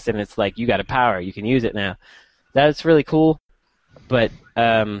super fast, and it's like you got a power, you can use it now. That's really cool, but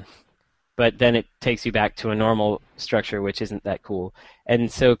then it takes you back to a normal structure, which isn't that cool.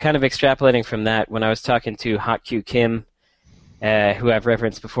 And so, kind of extrapolating from that, when I was talking to HotQ Kim, who I've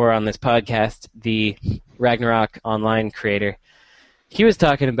referenced before on this podcast, the Ragnarok Online creator, he was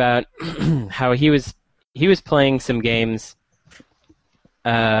talking about how he was playing some games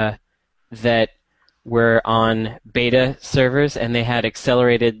that were on beta servers, and they had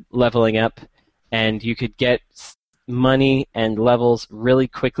accelerated leveling up, and you could get money and levels really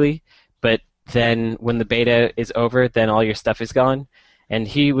quickly, but then when the beta is over, then all your stuff is gone. And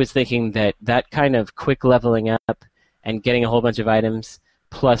he was thinking that kind of quick leveling up and getting a whole bunch of items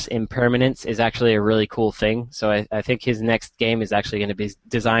plus impermanence is actually a really cool thing. So I think his next game is actually going to be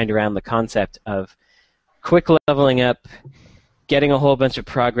designed around the concept of quick leveling up, getting a whole bunch of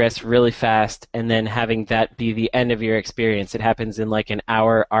progress really fast, and then having that be the end of your experience. It happens in like an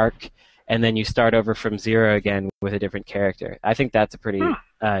hour arc, and then you start over from zero again with a different character. I think that's a pretty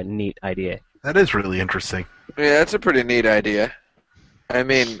neat idea. That is really interesting. Yeah, that's a pretty neat idea. I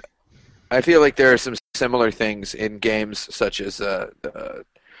mean, I feel like there are some similar things in games such as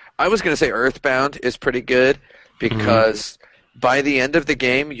I was going to say Earthbound is pretty good because by the end of the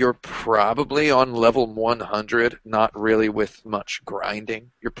game you're probably on level 100, not really with much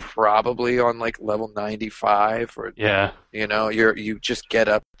grinding. You're probably on like level 95 or you just get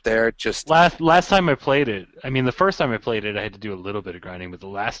up there just last time I played it. I mean, the first time I played it I had to do a little bit of grinding, but the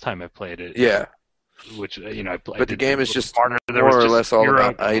last time I played it, which I played. But the game is just more or less all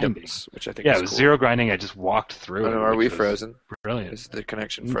about items, which I think is it was cool. Zero grinding. I just walked through it. Are we frozen? Brilliant. Is the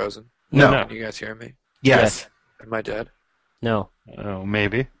connection frozen? No. Can you guys hear me? Yes. Am I dead? No. Oh,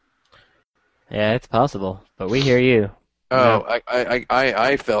 maybe. Yeah, it's possible, but we hear you. Oh,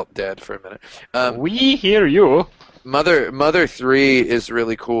 I felt dead for a minute. We hear you. Mother 3 is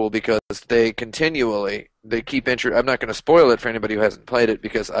really cool because they keep I'm not going to spoil it for anybody who hasn't played it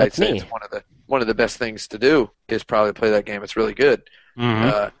because I'd say it's one of the best things to do is probably play that game. It's really good.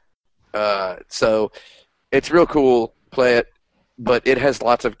 So it's real cool. Play it, but it has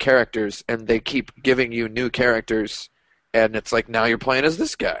lots of characters, and they keep giving you new characters, and it's like now you're playing as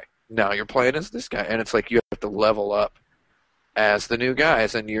this guy. Now you're playing as this guy, and it's like you have to level up as the new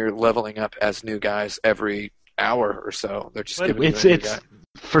guys, and you're leveling up as new guys every hour or so. They're just giving you a new guy.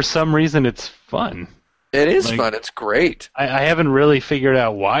 For some reason, it's fun. It is fun. It's great. I haven't really figured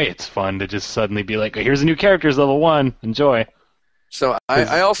out why it's fun to just suddenly be like, here's a new character's level 1. Enjoy. So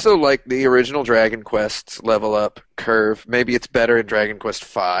I also like the original Dragon Quest's level up curve. Maybe it's better in Dragon Quest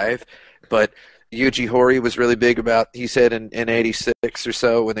V, but Yuji Horii was really big about, he said in 86 or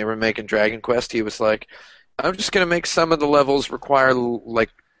so when they were making Dragon Quest, he was like, I'm just going to make some of the levels require like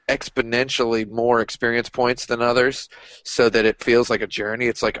exponentially more experience points than others so that it feels like a journey.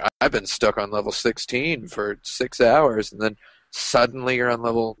 It's like I've been stuck on level 16 for 6 hours and then suddenly you're on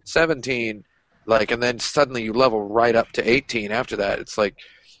level 17, and then suddenly you level right up to 18 after that. It's like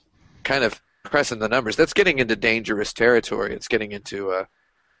kind of pressing the numbers. That's getting into dangerous territory. It's getting into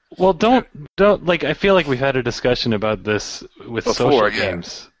well, don't I feel like we've had a discussion about this with social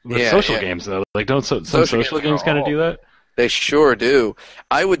games. With social games though. Don't social games kind of do that? They sure do.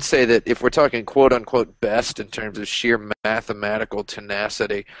 I would say that if we're talking quote-unquote best in terms of sheer mathematical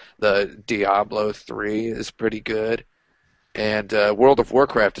tenacity, the Diablo 3 is pretty good. And World of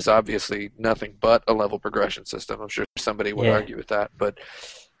Warcraft is obviously nothing but a level progression system. I'm sure somebody would argue with that. But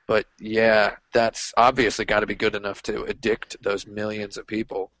yeah, that's obviously got to be good enough to addict those millions of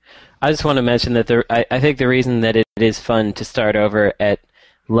people. I just want to mention that I think the reason that it is fun to start over at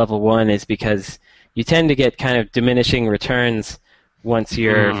level 1 is because you tend to get kind of diminishing returns once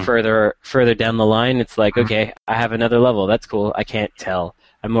you're further down the line. It's like, okay, I have another level. That's cool. I can't tell.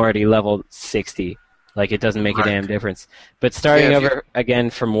 I'm already level 60. Like, it doesn't make a damn difference. But starting over again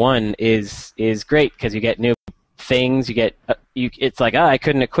from 1 is great because you get new things. You get it's like, I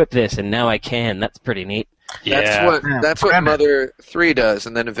couldn't equip this, and now I can. That's pretty neat. Yeah. That's what Mother 3 does,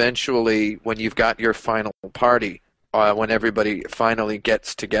 and then eventually, when you've got your final party, when everybody finally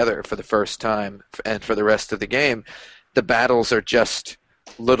gets together for the first time and for the rest of the game, the battles are just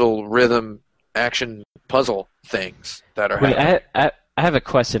little rhythm action puzzle things that are happening. I have a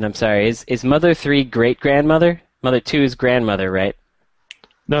question. I'm sorry. Is Mother 3 great-grandmother? Mother 2 is grandmother, right?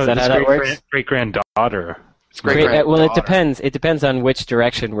 No, is that how that works? Great-granddaughter. Well, it depends. It depends on which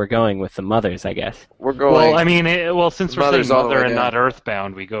direction we're going with the mothers, I guess. We're going. Well, I mean, since we're saying mother and not down.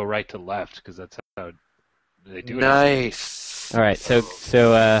 Earthbound, we go right to left because that's how they do it. Nice. All right. So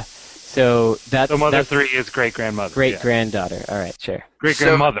that's Mother 3 is great-grandmother. Great-granddaughter. All right, sure.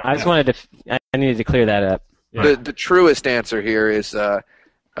 Great-grandmother. I just wanted to. I needed to clear that up. Yeah. The truest answer here is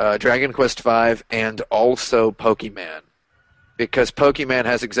Dragon Quest V and also Pokemon, because Pokemon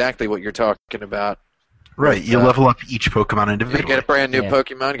has exactly what you're talking about. Right, you level up each Pokemon individually. You get a brand new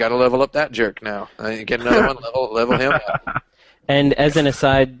Pokemon, got to level up that jerk now. You get another one, level him up. And as an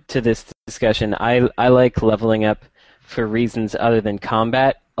aside to this discussion, I like leveling up for reasons other than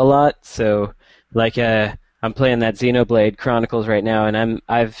combat a lot. So, I'm playing that Xenoblade Chronicles right now, and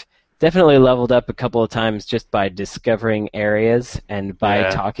I've definitely leveled up a couple of times just by discovering areas and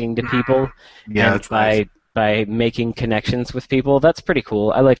by talking to people, and by making connections with people. That's pretty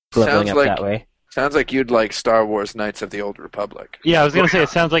cool. I like leveling up that way. Sounds like you'd like Star Wars Knights of the Old Republic. Yeah, I was going to say, it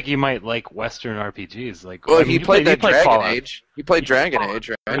sounds like you might like Western RPGs. He played Dragon Fallout. Age. You played Dragon Age,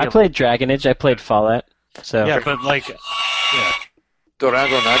 right? I played Dragon Age. I played Fallout. So yeah, but Dragonage?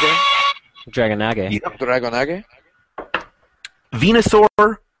 Dragonage. Yep. Dragonage?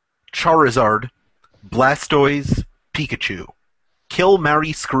 Venusaur, Charizard, Blastoise, Pikachu. Kill,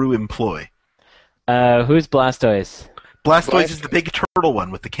 marry, screw, employ. Who's Blastoise? Blastoise is the big turtle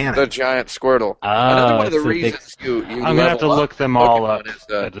one with the cannon. The giant Squirtle. Another one of the reasons you I'm going to have to look them all up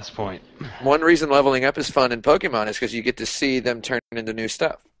at this point. One reason leveling up is fun in Pokemon is because you get to see them turn into new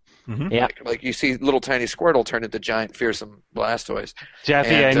stuff. Mm-hmm. Yeah. Like you see little tiny Squirtle turn into giant fearsome Blastoise.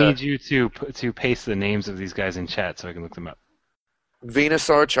 Jaffe, I need you to paste the names of these guys in chat so I can look them up.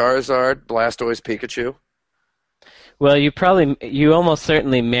 Venusaur, Charizard, Blastoise, Pikachu. Well, you almost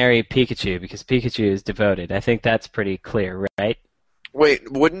certainly marry Pikachu because Pikachu is devoted. I think that's pretty clear, right?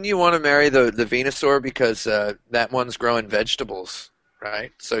 Wait, wouldn't you want to marry the Venusaur because that one's growing vegetables,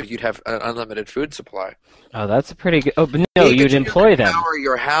 right? So you'd have an unlimited food supply. Oh, that's a pretty good. Oh, but no, Pikachu you'd employ them. Power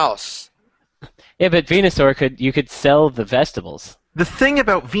your house. Yeah, but Venusaur you could sell the vegetables. The thing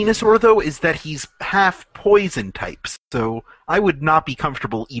about Venusaur, though, is that he's half poison type, so I would not be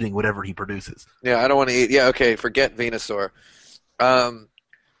comfortable eating whatever he produces. Yeah, I don't want to eat. Yeah, okay, forget Venusaur.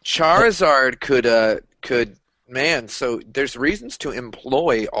 Charizard could. Man, so there's reasons to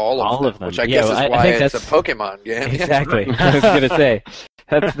employ all of them, which I guess is why it's a Pokemon game. Exactly. I was going to say.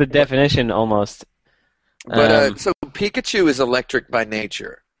 That's the definition, almost. But so Pikachu is electric by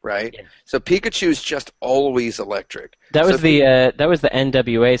nature, right? Yeah. So Pikachu is just always electric. That was the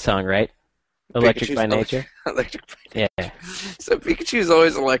NWA song, right? Electric by nature. Electric by nature. Yeah. So Pikachu is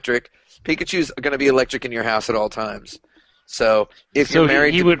always electric. Pikachu's going to be electric in your house at all times. So if you're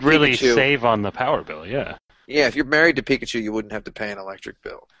married, he would really Pikachu, save on the power bill. Yeah. Yeah, if you're married to Pikachu, you wouldn't have to pay an electric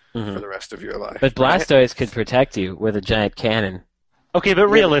bill for the rest of your life. But Blastoise could protect you with a giant cannon. Okay, but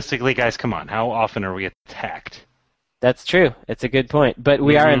realistically, guys, come on. How often are we attacked? That's true. It's a good point. But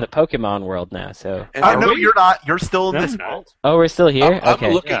we are in the Pokemon world now, so... No, you're not. You're still in this world. Oh, we're still here?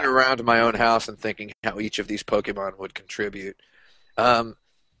 I'm looking around my own house and thinking how each of these Pokemon would contribute.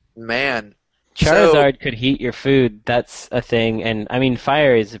 Man. Charizard could heat your food. That's a thing. And, I mean,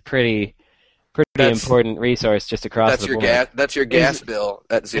 fire is a pretty important resource just across the board. That's your gas bill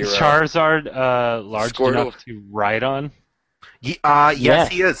at 0. Is Charizard large enough to ride on? Yes,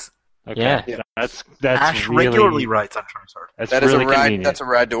 he is. Okay. Yeah. That's Ash really, regularly rides on Charizard. That is really a ride. Convenient. That's a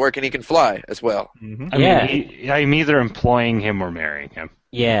ride to work, and he can fly as well. Mm-hmm. I mean, I'm either employing him or marrying him.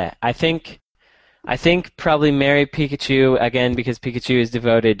 Yeah, I think probably marry Pikachu again because Pikachu is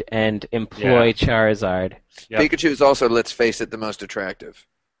devoted and employ Charizard. Yep. Pikachu is also, let's face it, the most attractive.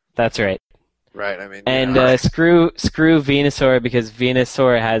 That's right. Right. I mean, and screw Venusaur because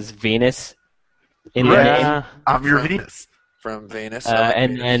Venusaur has Venus in the name. I'm your Venus. From Venus.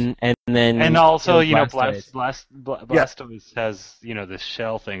 And also, Blastoise. Blastoise has, this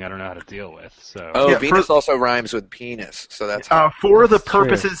shell thing I don't know how to deal with. So. Oh, Venus also rhymes with penis, so that's for the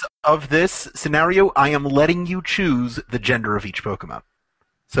purposes of this scenario, I am letting you choose the gender of each Pokemon.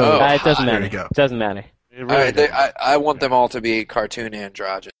 So it doesn't matter. There you go. It doesn't matter. I want them all to be cartoon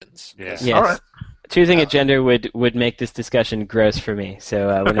androgyns. Yeah. Yes. All right. Choosing a gender would make this discussion gross for me,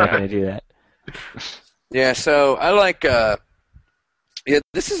 so we're not going to do that. Yeah, so I like...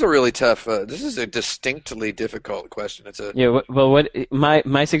 this is a really tough... this is a distinctly difficult question. It's a... Yeah, well,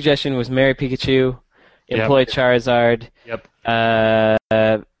 my suggestion was marry Pikachu, employ Charizard, and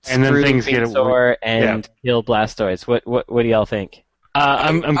then things get Venusaur, and kill Blastoise. What do y'all think?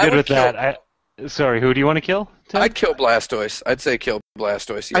 I'm good with that. Sorry, who do you want to kill? Tim? I'd kill Blastoise. I'd say kill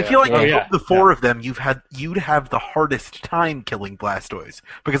Blastoise. Yeah. I feel like of the four of them, you'd have the hardest time killing Blastoise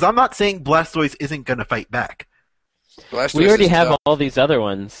because I'm not saying Blastoise isn't going to fight back. Blastoise we already have all these other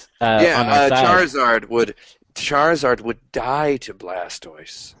ones. On our side. Charizard would die to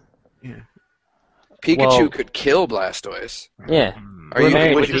Blastoise. Yeah. Pikachu could kill Blastoise. Yeah.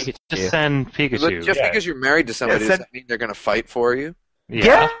 Would you just send Pikachu? Just because you're married to somebody, does that mean they're going to fight for you?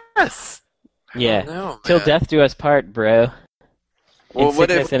 Yeah. Yes. Yeah. Till death do us part, bro. Well, in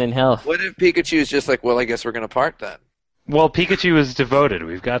sickness and in health. What if Pikachu's just like, well, I guess we're going to part then? Well, Pikachu is devoted.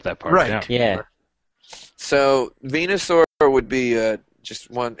 We've got that part. Right. Yeah. So Venusaur would be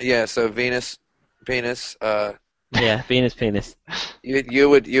just one. Yeah. So Venus, penis. Yeah, Venus penis. You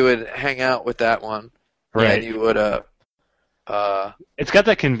would hang out with that one, right? And you would It's got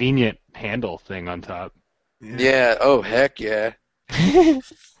that convenient handle thing on top. Yeah. Oh heck yeah.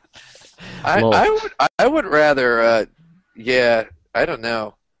 I would rather. Yeah. I don't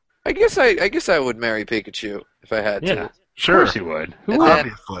know. I guess I would marry Pikachu if I had to. Yeah. Sure. Of course you would.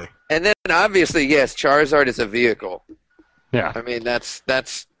 Obviously. And then obviously, yes, Charizard is a vehicle. Yeah. I mean, that's.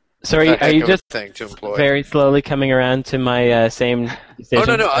 So are you just thing to employ. Very slowly coming around to my same decision?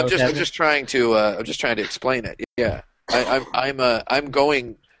 Oh no, I'm just trying to explain it. Yeah.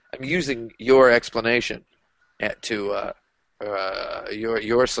 I'm using your explanation to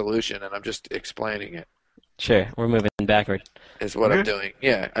your solution, and I'm just explaining it. Sure, we're moving backward. Is what I'm doing.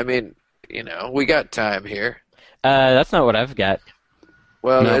 Yeah, I mean, we got time here. That's not what I've got.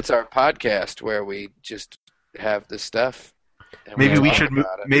 Well, it's our podcast where we just have this stuff. Maybe we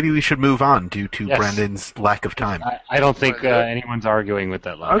should move on due to Brandon's lack of time. I don't think anyone's arguing with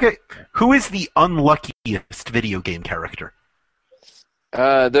that line. Okay, who is the unluckiest video game character?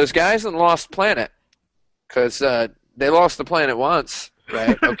 Those guys in Lost Planet, because they lost the planet once,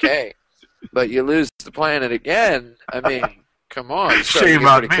 right? Okay, but you lose the planet again. I mean, come on, shame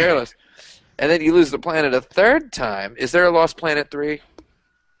on me. Careless. And then you lose the planet a third time. Is there a Lost Planet 3?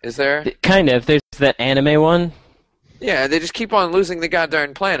 Is there? Kind of. There's that anime one. Yeah, they just keep on losing the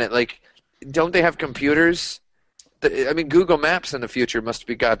goddamn planet. Like, don't they have computers? I mean, Google Maps in the future must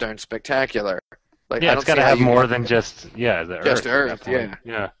be goddamn spectacular. Like, Yeah, I it's don't got to see how have you more get than just just Earth. Yeah.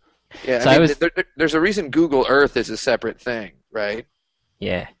 Yeah. Yeah, So I I mean, was- there's a reason Google Earth is a separate thing, right?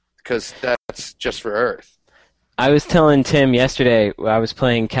 Yeah. Because that's just for Earth. I was telling Tim yesterday I was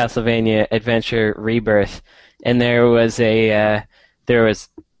playing Castlevania Adventure Rebirth, and there was a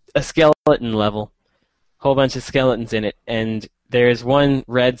skeleton level, whole bunch of skeletons in it, and there's one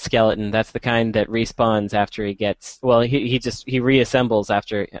red skeleton. That's the kind that respawns after he gets. Well, he reassembles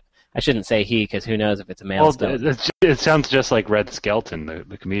after. I shouldn't say he, because who knows if it's a male Well, skeleton. it sounds just like Red Skelton,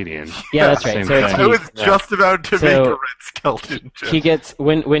 the comedian. Yeah, that's right. Same So it's thing. I was he. just about to So, make a red skeleton joke. He gets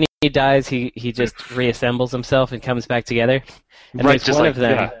when he dies, he just reassembles himself and comes back together. And Right, there's just one like of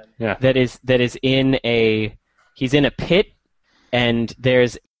them yeah. that is in a he's in a pit, and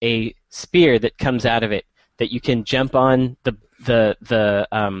there's a spear that comes out of it that you can jump on the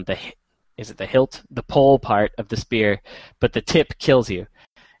is it the hilt, the pole part of the spear, but the tip kills you,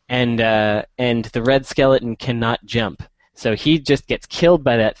 and the red skeleton cannot jump. So he just gets killed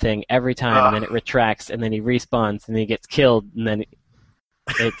by that thing every time, and then it retracts, and then he respawns, and then he gets killed, and then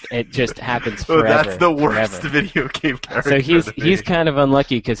it just happens Oh, forever. that's the worst forever. video game character. So he's to me. kind of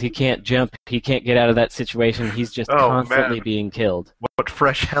unlucky because he can't jump, he can't get out of that situation. He's just Oh, constantly man. being killed. What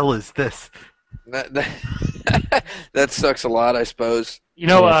fresh hell is this? That sucks a lot, I suppose. You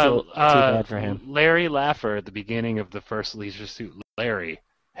know, Yeah, too bad for him. Larry Laffer at the beginning of the first Leisure Suit Larry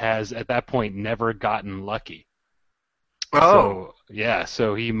has at that point never gotten lucky. Oh, So, yeah,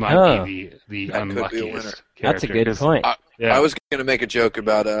 so he might be the That could be a winner. unluckiest character. That's a good 'cause- point. Yeah. I was going to make a joke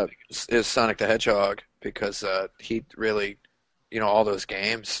about is Sonic the Hedgehog because he really, all those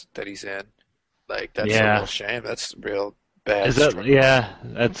games that he's in, like that's a Yeah. real shame. That's real bad. Is that, streak. yeah,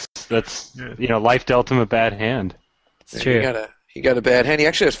 that's life dealt him a bad hand. It's true. He got a bad hand. He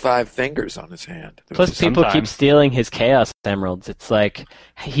actually has 5 fingers on his hand. Plus, people keep Sometimes. stealing his Chaos Emeralds. It's like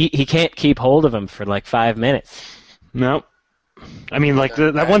he can't keep hold of them for like 5 minutes. No. I mean, like,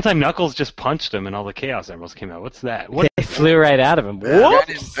 that one time Knuckles just punched him and all the Chaos Emeralds came out. What's that? What? They flew right out of him. A guy What?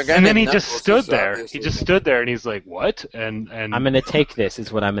 named- a guy And then named he just Knuckles stood is there. obviously- He just stood there and he's like, what? And I'm gonna take this.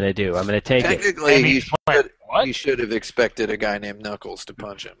 Is what I'm gonna do. I'm gonna take it. Technically, And he he's like, what? should have expected a guy named Knuckles to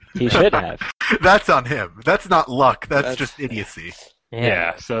punch him. He should have. that's on him. That's not luck. That's That's- just idiocy.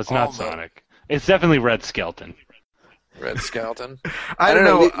 Yeah, so it's not Almost. Sonic. It's definitely Red Skelton. Red Skeleton. I don't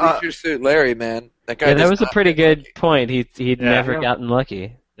know. Leisure Suit Larry, man. That guy. Yeah, that does was a not pretty get good point. He'd Yeah. never gotten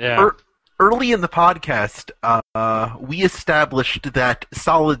lucky. Yeah. Early in the podcast, we established that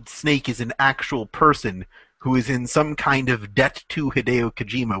Solid Snake is an actual person who is in some kind of debt to Hideo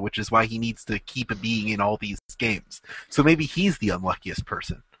Kojima, which is why he needs to keep being in all these games. So maybe he's the unluckiest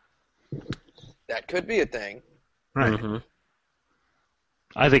person. That could be a thing. Right. Mm-hmm.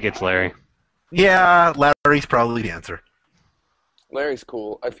 I think it's Larry. Yeah, Larry's probably the answer. Larry's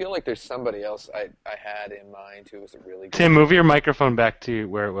cool. I feel like there's somebody else I had in mind who was a really good. Tim, move your microphone back to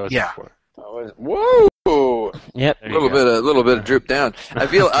where it was Yeah. before. Whoa! Yep. There A you little go. bit of droop down. I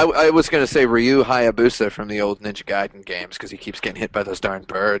feel I was going to say Ryu Hayabusa from the old Ninja Gaiden games because he keeps getting hit by those darn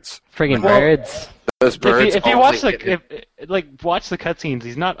birds. Friggin' Well- birds. Those birds. If you only watch get hit. watch the cutscenes,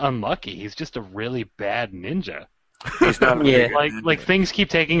 he's not unlucky. He's just a really bad ninja. He's not Yeah. Like things keep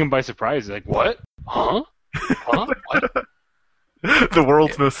taking him by surprise. He's like, what? Huh? Huh? What? The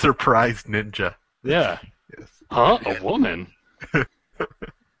world's most surprised ninja. Yeah. Yes. Huh? A woman?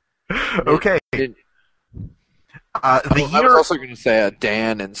 Okay. Did- The I was year. also going to say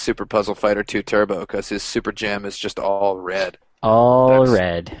Dan in Super Puzzle Fighter 2 Turbo because his super gem is just all red, All That's-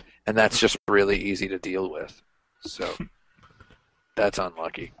 red. and that's just really easy to deal with. So that's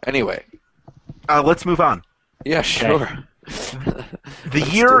unlucky. Anyway, Let's move on. yeah, sure. The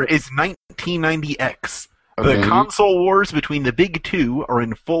year is 1990X. The Okay. console wars between the big two are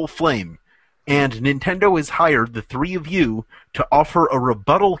in full flame, and Nintendo has hired the three of you to offer a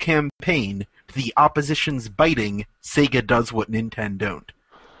rebuttal campaign to the opposition's biting Sega Does What Nintendon't.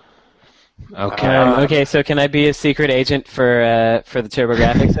 Okay. Okay, so can I be a secret agent for the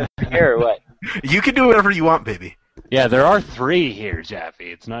TurboGrafx over here or what? You can do whatever you want, baby. Yeah, there are 3 here, Jaffe.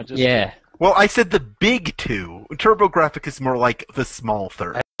 It's not just Yeah. Well, I said the big two. TurboGrafx is more like the small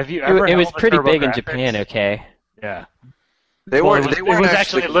third. Have you ever It was held a pretty big in TurboGrafx? Japan, okay? Yeah. They Well, weren't. it was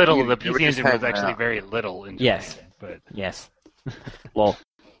actually little. The they were PC just engine was hanging actually out. very little in Japan. Yes. But Yes. Lol.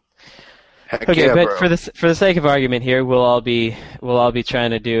 Heck Okay, yeah, but bro. for the sake of argument here, we'll all be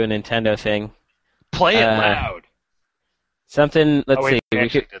trying to do a Nintendo thing. play it Uh, loud. Something. Let's Oh, wait, see. we We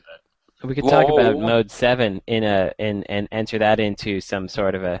actually could did that. talk about Whoa. Mode 7 and enter that into some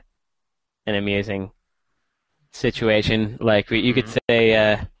sort of an amusing situation. Like you could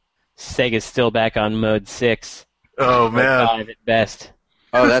say Sega's still back on Mode 6. Oh, Mode man. 5 at best.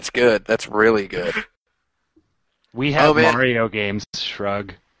 Oh, that's good. That's really good. We have Mario games.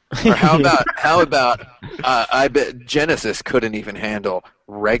 Shrug. Or how about? I bet Genesis couldn't even handle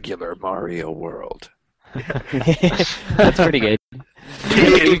regular Mario World. That's pretty good.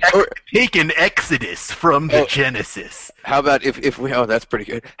 Take an Exodus from the Genesis. How about if we? Oh, that's pretty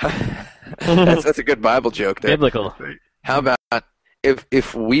good. that's a good Bible joke there. Biblical. How about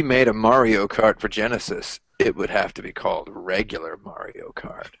if we made a Mario Kart for Genesis, it would have to be called regular Mario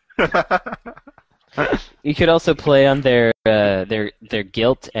Kart. You could also play on their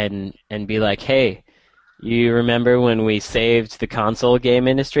guilt and be like, hey, you remember when we saved the console game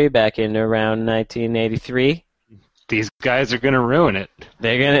industry back in around 1983? These guys are gonna ruin it.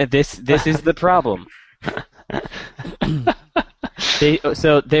 They're gonna. This is the problem.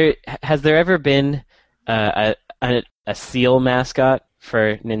 Has there ever been a seal mascot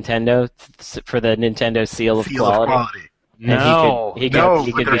for Nintendo, for the Nintendo seal of quality? No, he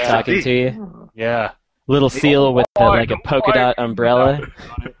could be talking to you. Yeah, little seal with a polka dot umbrella.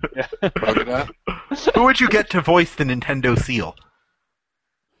 Polka dot? Who would you get to voice the Nintendo seal?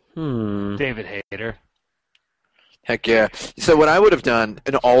 David Hayter. Heck yeah. So what I would have done,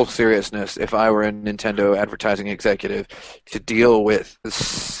 in all seriousness, if I were a Nintendo advertising executive, to deal with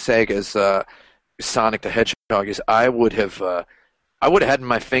Sega's Sonic the Hedgehog, is I would have had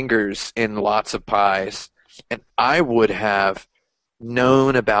my fingers in lots of pies, and I would have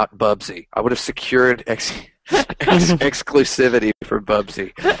known about Bubsy. I would have secured exclusivity for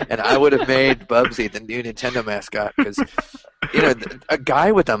Bubsy, and I would have made Bubsy the new Nintendo mascot, because, a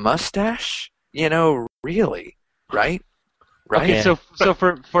guy with a mustache, really. Right? Okay, so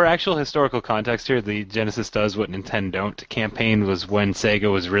for actual historical context here, the Genesis Does What Nintendon't campaign was when Sega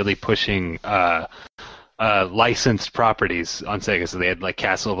was really pushing licensed properties on Sega. So they had like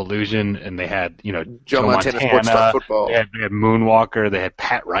Castle of Illusion, and they had Joe Montana Sports Talk Football. They had Moonwalker. They had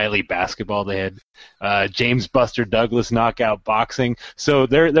Pat Riley basketball. They had James Buster Douglas knockout boxing. So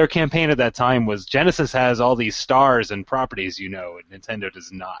their campaign at that time was Genesis has all these stars and properties, and Nintendo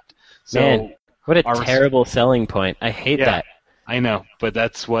does not. So. Man. What a terrible selling point. I hate that. I know, but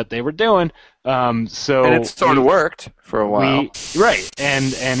that's what they were doing. And it sort of worked for a while. Right.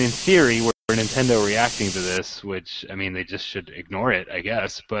 And in theory, were Nintendo reacting to this, which, they just should ignore it, I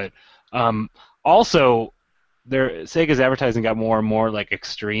guess. But also, Sega's advertising got more and more like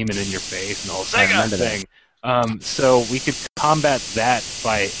extreme and in your face and the whole Sega thing. So we could combat that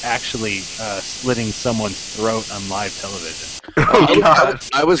by actually slitting someone's throat on live television.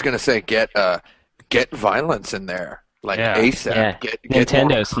 I was going to say get violence in there, like ASAP. Yeah. Get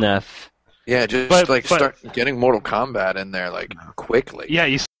Nintendo snuff. Yeah, start getting Mortal Kombat in there quickly. Yeah,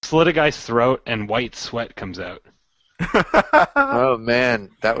 you slit a guy's throat and white sweat comes out. Oh man,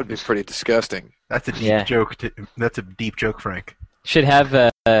 that would be pretty disgusting. That's a deep joke. That's a deep joke, Frank. Should have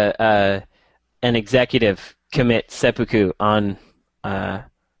an executive commit seppuku on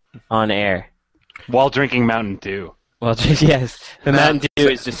air while drinking Mountain Dew. Well, yes, the Mountain Dew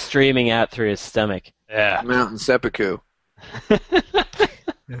is just streaming out through his stomach. Yeah, Mountain seppuku. Do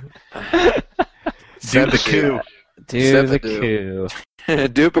the coup. Do the coup.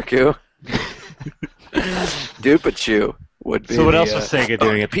 Dupaku. Dupachu would be. So what else was Sega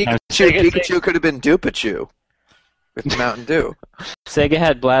doing at the time? Pikachu could have been Dupachu with Mountain Dew. Sega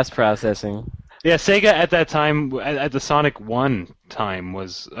had blast processing. Yeah, Sega at that time, at the Sonic 1 time,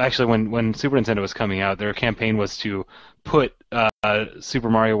 was actually when Super Nintendo was coming out, their campaign was to put Super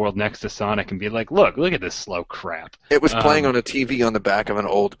Mario World next to Sonic and be like, look at this slow crap. It was playing on a TV on the back of an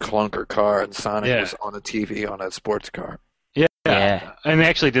old clunker car, and Sonic was on a TV on a sports car. Yeah. And they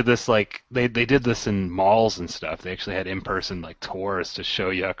actually did this, they did this in malls and stuff. They actually had in-person, tours to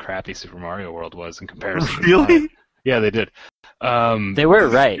show you how crappy Super Mario World was in comparison to Sonic. Yeah, they did. They were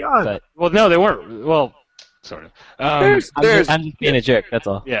right, but... Well, no, they weren't. Well, sort of. I'm just being a jerk, that's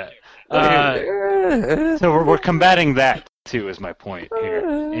all. Yeah. So we're combating that, too, is my point here.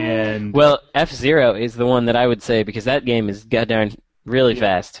 And well, F-Zero is the one that I would say, because that game is goddamn really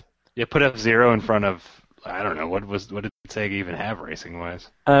fast. Yeah, put F-Zero in front of... I don't know, what did Sega even have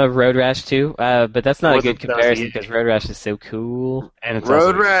racing-wise? Road Rash 2, but that's not a good comparison because Road Rash is so cool. And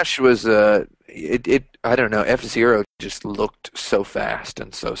Road Rash was I don't know, F-Zero just looked so fast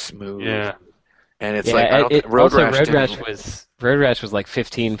and so smooth. Yeah. And it's Road Rash was like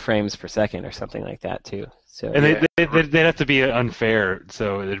 15 frames per second or something like that too. So and they'd have to be unfair,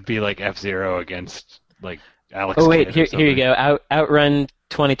 so it'd be like F-Zero against Alex. Oh wait, here you go. Outrun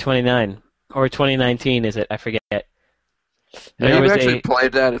 2029. Or 2019, is it? I forget. I've actually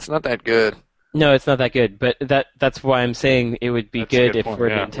played that. It's not that good. No, it's not that good. But that's why I'm saying it would be good if we're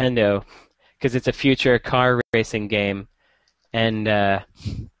yeah. Nintendo, because it's a future car racing game, and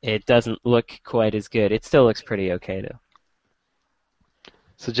it doesn't look quite as good. It still looks pretty okay though.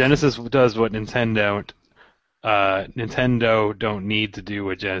 So Genesis does what Nintendo don't need to do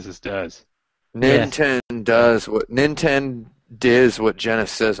what Genesis does. Nintendo does what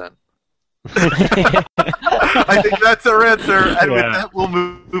Genesis isn't. I think that's our answer, and with that, we'll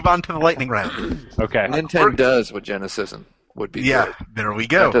move on to the lightning round. Okay. Nintendo does what Genesis isn't would be. Yeah, good. there we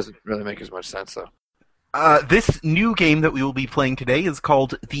go. That doesn't really make as much sense, though. This new game that we will be playing today is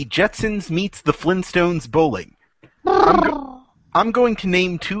called The Jetsons Meets the Flintstones Bowling. I'm going to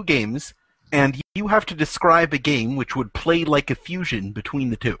name two games, and you have to describe a game which would play like a fusion between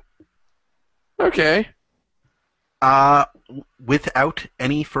the two. Okay. Without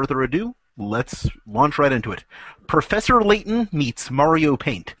any further ado, let's launch right into it. Professor Layton meets Mario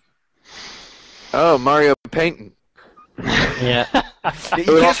Paint. Oh, Mario Painting. Yeah. You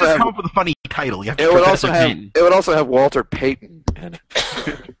can't just come up with a funny title. You have to It would also have Walter Payton in it.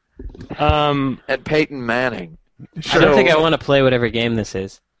 And Peyton Manning. I don't think I want to play whatever game this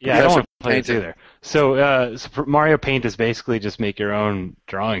is. Yeah, I don't want to play it either. So, Mario Paint is basically just make your own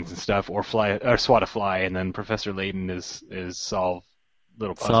drawings and stuff, or swat a fly, and then Professor Layton is solve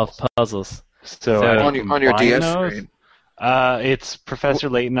little puzzles. Solve puzzles. So on your DS screen. It's Professor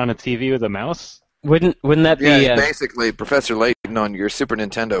Layton on a TV with a mouse. Wouldn't that be? Yeah, it's basically Professor Layton on your Super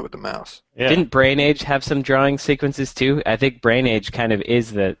Nintendo with the mouse. Yeah. Didn't Brain Age have some drawing sequences too? I think Brain Age kind of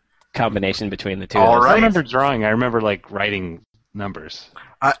is the combination between the two. All of those. right. I remember drawing. I remember writing numbers.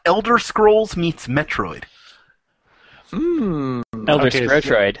 Elder Scrolls meets Metroid. Elder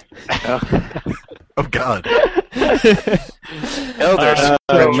Scrotroid. Oh God. Elder Oh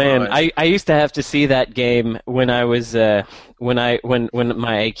Scrolls. man, I used to have to see that game when I was when my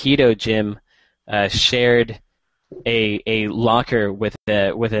Aikido gym shared a locker with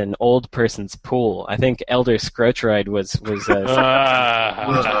an old person's pool. I think Elder Scrotroid was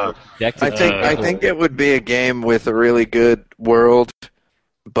I think it would be a game with a really good world,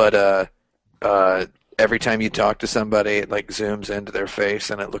 but every time you talk to somebody, it zooms into their face,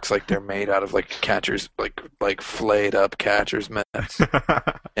 and it looks like they're made out of catcher's flayed up catcher's mitts.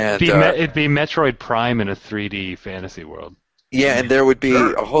 And it'd be Metroid Prime in a 3D fantasy world. Yeah, and there would be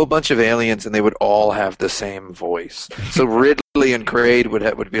a whole bunch of aliens, and they would all have the same voice. So Ridley and Kraid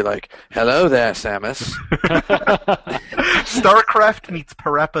would be like, "Hello there, Samus." StarCraft meets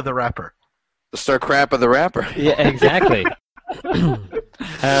Parappa the Rapper. The StarCrappa the Rapper. Yeah, exactly. Well,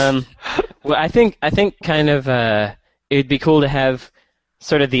 I think kind of it'd be cool to have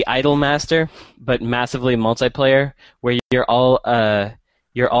sort of the Idol Master, but massively multiplayer, where you're all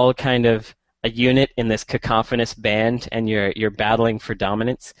kind of a unit in this cacophonous band, and you're battling for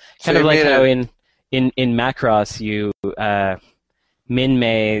dominance. Kind of like how in Macross Min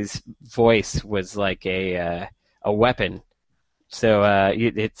May's voice was like a weapon. So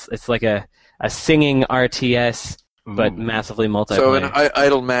it's like a singing RTS, but massively multiplayer. So an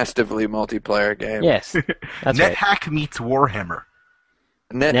Idol massively multiplayer game. Yes, that's right. NetHack meets Warhammer.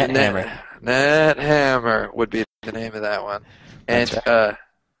 NetHammer would be the name of that one. And right.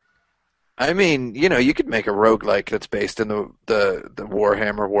 I mean, you could make a roguelike that's based in the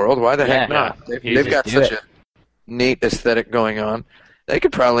Warhammer world. Why the heck not? They've got such a neat aesthetic going on. They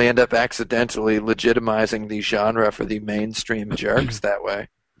could probably end up accidentally legitimizing the genre for the mainstream jerks that way.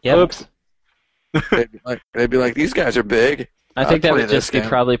 Yep. Oops. They'd be like, these guys are big. I think that would just be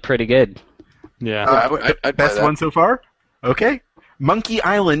probably pretty good. Yeah. I'd Best one so far? Okay. Monkey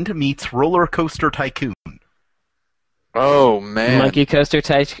Island meets Roller Coaster Tycoon. Oh, man. Monkey Coaster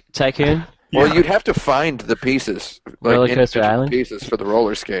Tycoon? Well, you'd have to find the pieces. Roller Coaster Island? Pieces for the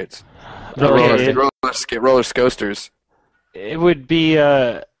roller skates. Roller coasters. It would be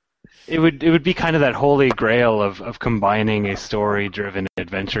it would be kind of that holy grail of combining a story-driven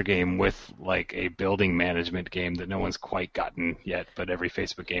adventure game with a building management game that no one's quite gotten yet, but every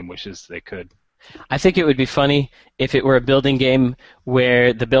Facebook game wishes they could. I think it would be funny if it were a building game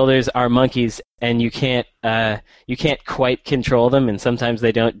where the builders are monkeys and you can't quite control them, and sometimes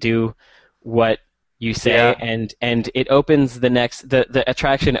they don't do what you say, and it opens the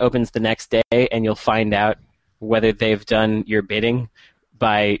attraction opens the next day, and you'll find out whether they've done your bidding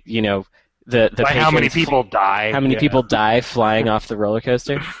by by how many people die. How many people die flying off the roller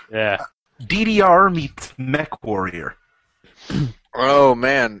coaster? Yeah. DDR meets Mech Warrior. Oh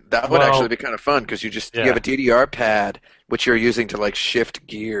man, that would actually be kind of fun because you have a DDR pad which you're using to shift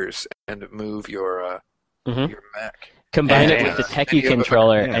gears and move your mech. Combine it with the Techie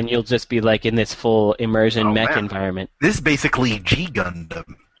controller, and you'll just be in this full immersion mech environment. This is basically G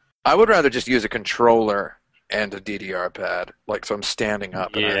Gundam. I would rather just use a controller and a DDR pad, so I'm standing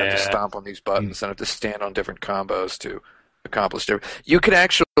up and I have to stomp on these buttons and I have to stand on different combos to accomplished it. You could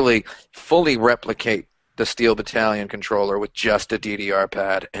actually fully replicate the Steel Battalion controller with just a DDR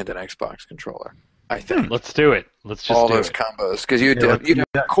pad and an Xbox controller. I think. Let's do it. Let's just all do those it. combos, because you'd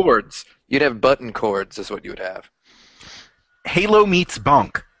have chords. You'd have button chords, is what you would have. Halo meets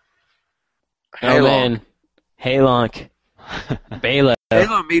Bonk. Oh man, Halonk, Bela.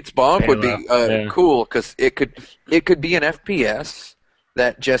 Halo meets Bonk would be cool, because it could be an FPS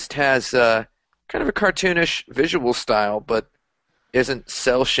that just has kind of a cartoonish visual style, but isn't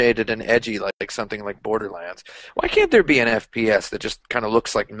cel-shaded and edgy like something like Borderlands. Why can't there be an FPS that just kind of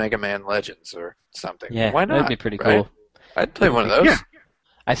looks like Mega Man Legends or something? Yeah, why not? that'd be pretty right? cool. I'd play one of those. Yeah.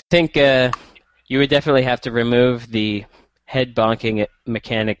 I think you would definitely have to remove the head bonking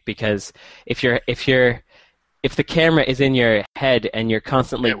mechanic, because if the camera is in your head and you're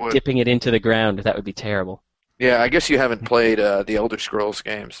constantly dipping it into the ground, that would be terrible. Yeah, I guess you haven't played the Elder Scrolls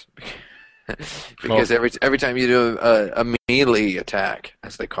games. Because every time you do a melee attack,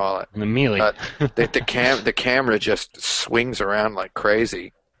 as they call it, The melee. the camera just swings around like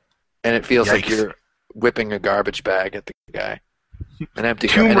crazy, and it feels like you're whipping a garbage bag at the guy. An empty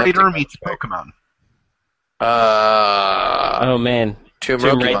Tomb Raider meets Pokemon. Oh man, Tomb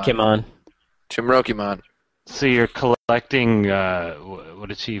Raider. So you're collecting. What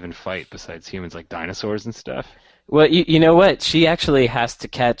did she even fight besides humans, like dinosaurs and stuff? Well, you know what? She actually has to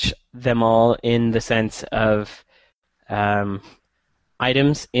catch them all in the sense of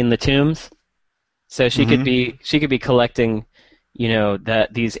items in the tombs. So she could be collecting,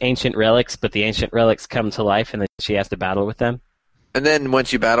 these ancient relics, but the ancient relics come to life, and then she has to battle with them. And then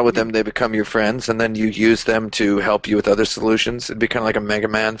once you battle with them, they become your friends, and then you use them to help you with other solutions. It'd be kind of like a Mega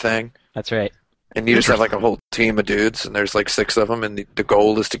Man thing. That's right. And you just have like a whole team of dudes, and there's like 6 of them, and the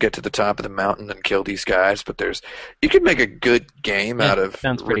goal is to get to the top of the mountain and kill these guys. But you could make a good game out of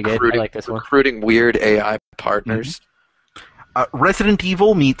sounds pretty good. I like this one. Recruiting weird AI partners. Resident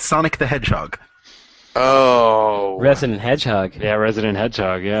Evil meets Sonic the Hedgehog. Oh. Resident Hedgehog. Yeah, Resident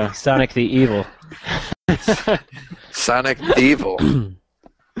Hedgehog, yeah. Sonic the Evil. Sonic Evil.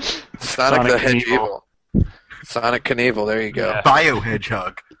 Sonic the Hedgehog. Sonic Knievel, there you go. Yeah. Bio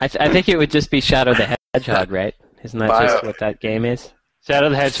Hedgehog. I think it would just be Shadow the Hedgehog, right? Isn't that just what that game is? Shadow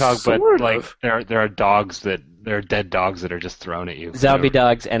the Hedgehog, Sort but of. like there are dead dogs that are just thrown at you. Zombie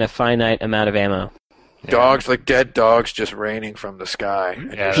dogs and a finite amount of ammo. Dogs, like dead dogs just raining from the sky.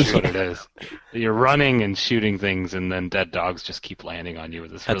 Yeah, that's what it is. You're running and shooting things, and then dead dogs just keep landing on you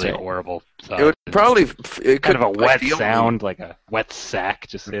with this really horrible. It would probably kind of a wet sound, like a wet sack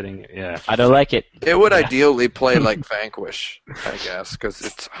just hitting. Yeah, I don't like it. It would ideally play like Vanquish, I guess, because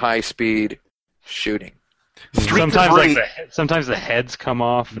it's high speed shooting. Sometimes the heads come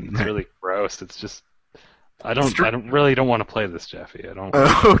off, and it's really gross. It's just. I don't want to play this, Jeffy. I don't.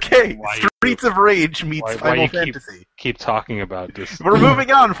 Okay. Streets of Rage meets Final Fantasy. Keep talking about this. We're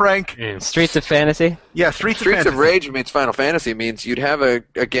moving on, Frank. Yeah. Streets of Fantasy? Yeah, Streets of Rage meets Final Fantasy means you'd have a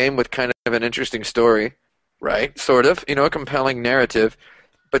game with kind of an interesting story, right? Sort of. A compelling narrative.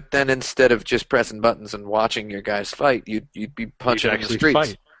 But then instead of just pressing buttons and watching your guys fight, you'd be punching in the streets.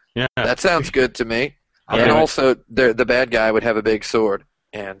 Fight. Yeah. That sounds good to me. And also, the bad guy would have a big sword.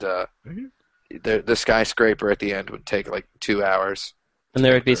 And the skyscraper at the end would take like 2 hours. And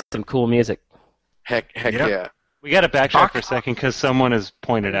there would be some cool music. Heck yeah. We got to backtrack for a second because someone has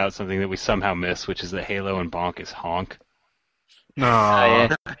pointed out something that we somehow missed, which is that Halo and Bonk is honk. No.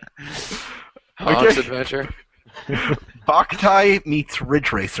 Yeah. Honk's Adventure. Boktai meets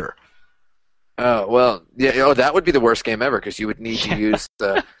Ridge Racer. Oh well, yeah. Oh, that would be the worst game ever because you would need to use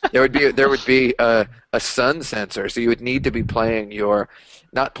there would be a sun sensor, so you would need to be playing your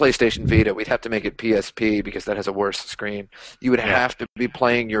not PlayStation Vita. We'd have to make it PSP because that has a worse screen. You would have to be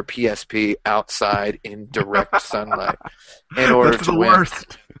playing your PSP outside in direct sunlight in order to win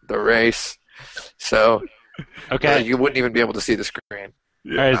the race. So, you wouldn't even be able to see the screen.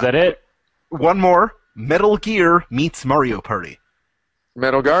 Yeah. All right, is that it? One more. Metal Gear meets Mario Party.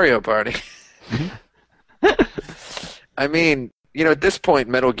 Metal Gario Party. I mean, at this point,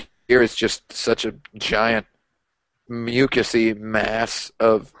 Metal Gear is just such a giant, mucusy mass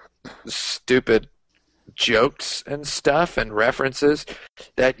of stupid jokes and stuff and references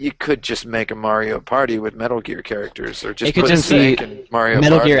that you could just make a Mario Party with Metal Gear characters, or just put Snake in Mario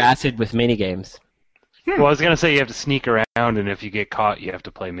Metal Party. Gear Acid with minigames. Well, I was gonna say you have to sneak around, and if you get caught, you have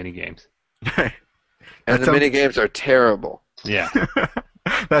to play minigames. And the minigames are terrible. Yeah.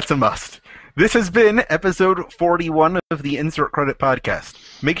 That's a must. This has been episode 41 of the Insert Credit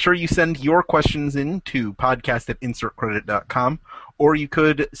Podcast. Make sure you send your questions in to podcast@insertcredit.com or you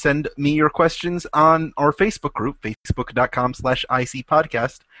could send me your questions on our Facebook group,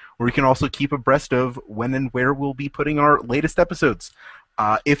 facebook.com/ICPodcast, where you can also keep abreast of when and where we'll be putting our latest episodes.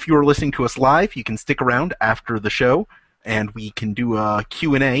 If you're listening to us live, you can stick around after the show, and we can do a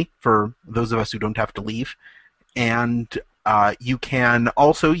Q&A for those of us who don't have to leave. And you can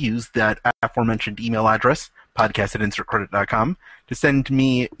also use that aforementioned email address, podcast@insertcredit.com, to send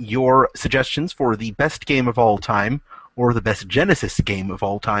me your suggestions for the best game of all time, or the best Genesis game of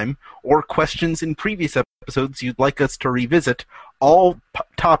all time, or questions in previous episodes you'd like us to revisit, all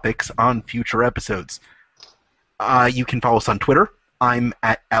topics on future episodes. You can follow us on Twitter. I'm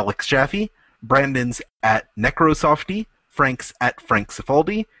at Alex Jaffe. Brandon's at Necrosofty. Frank's at Frank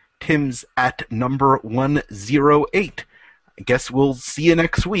Cifaldi. Tim's at number 108. I guess we'll see you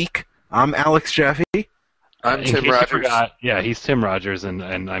next week. I'm Alex Jaffe. I'm Tim Rogers. Yeah, he's Tim Rogers, and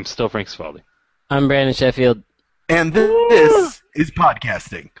I'm still Frank Cifaldi. I'm Brandon Sheffield. And this is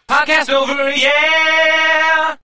podcasting. Podcast over, yeah!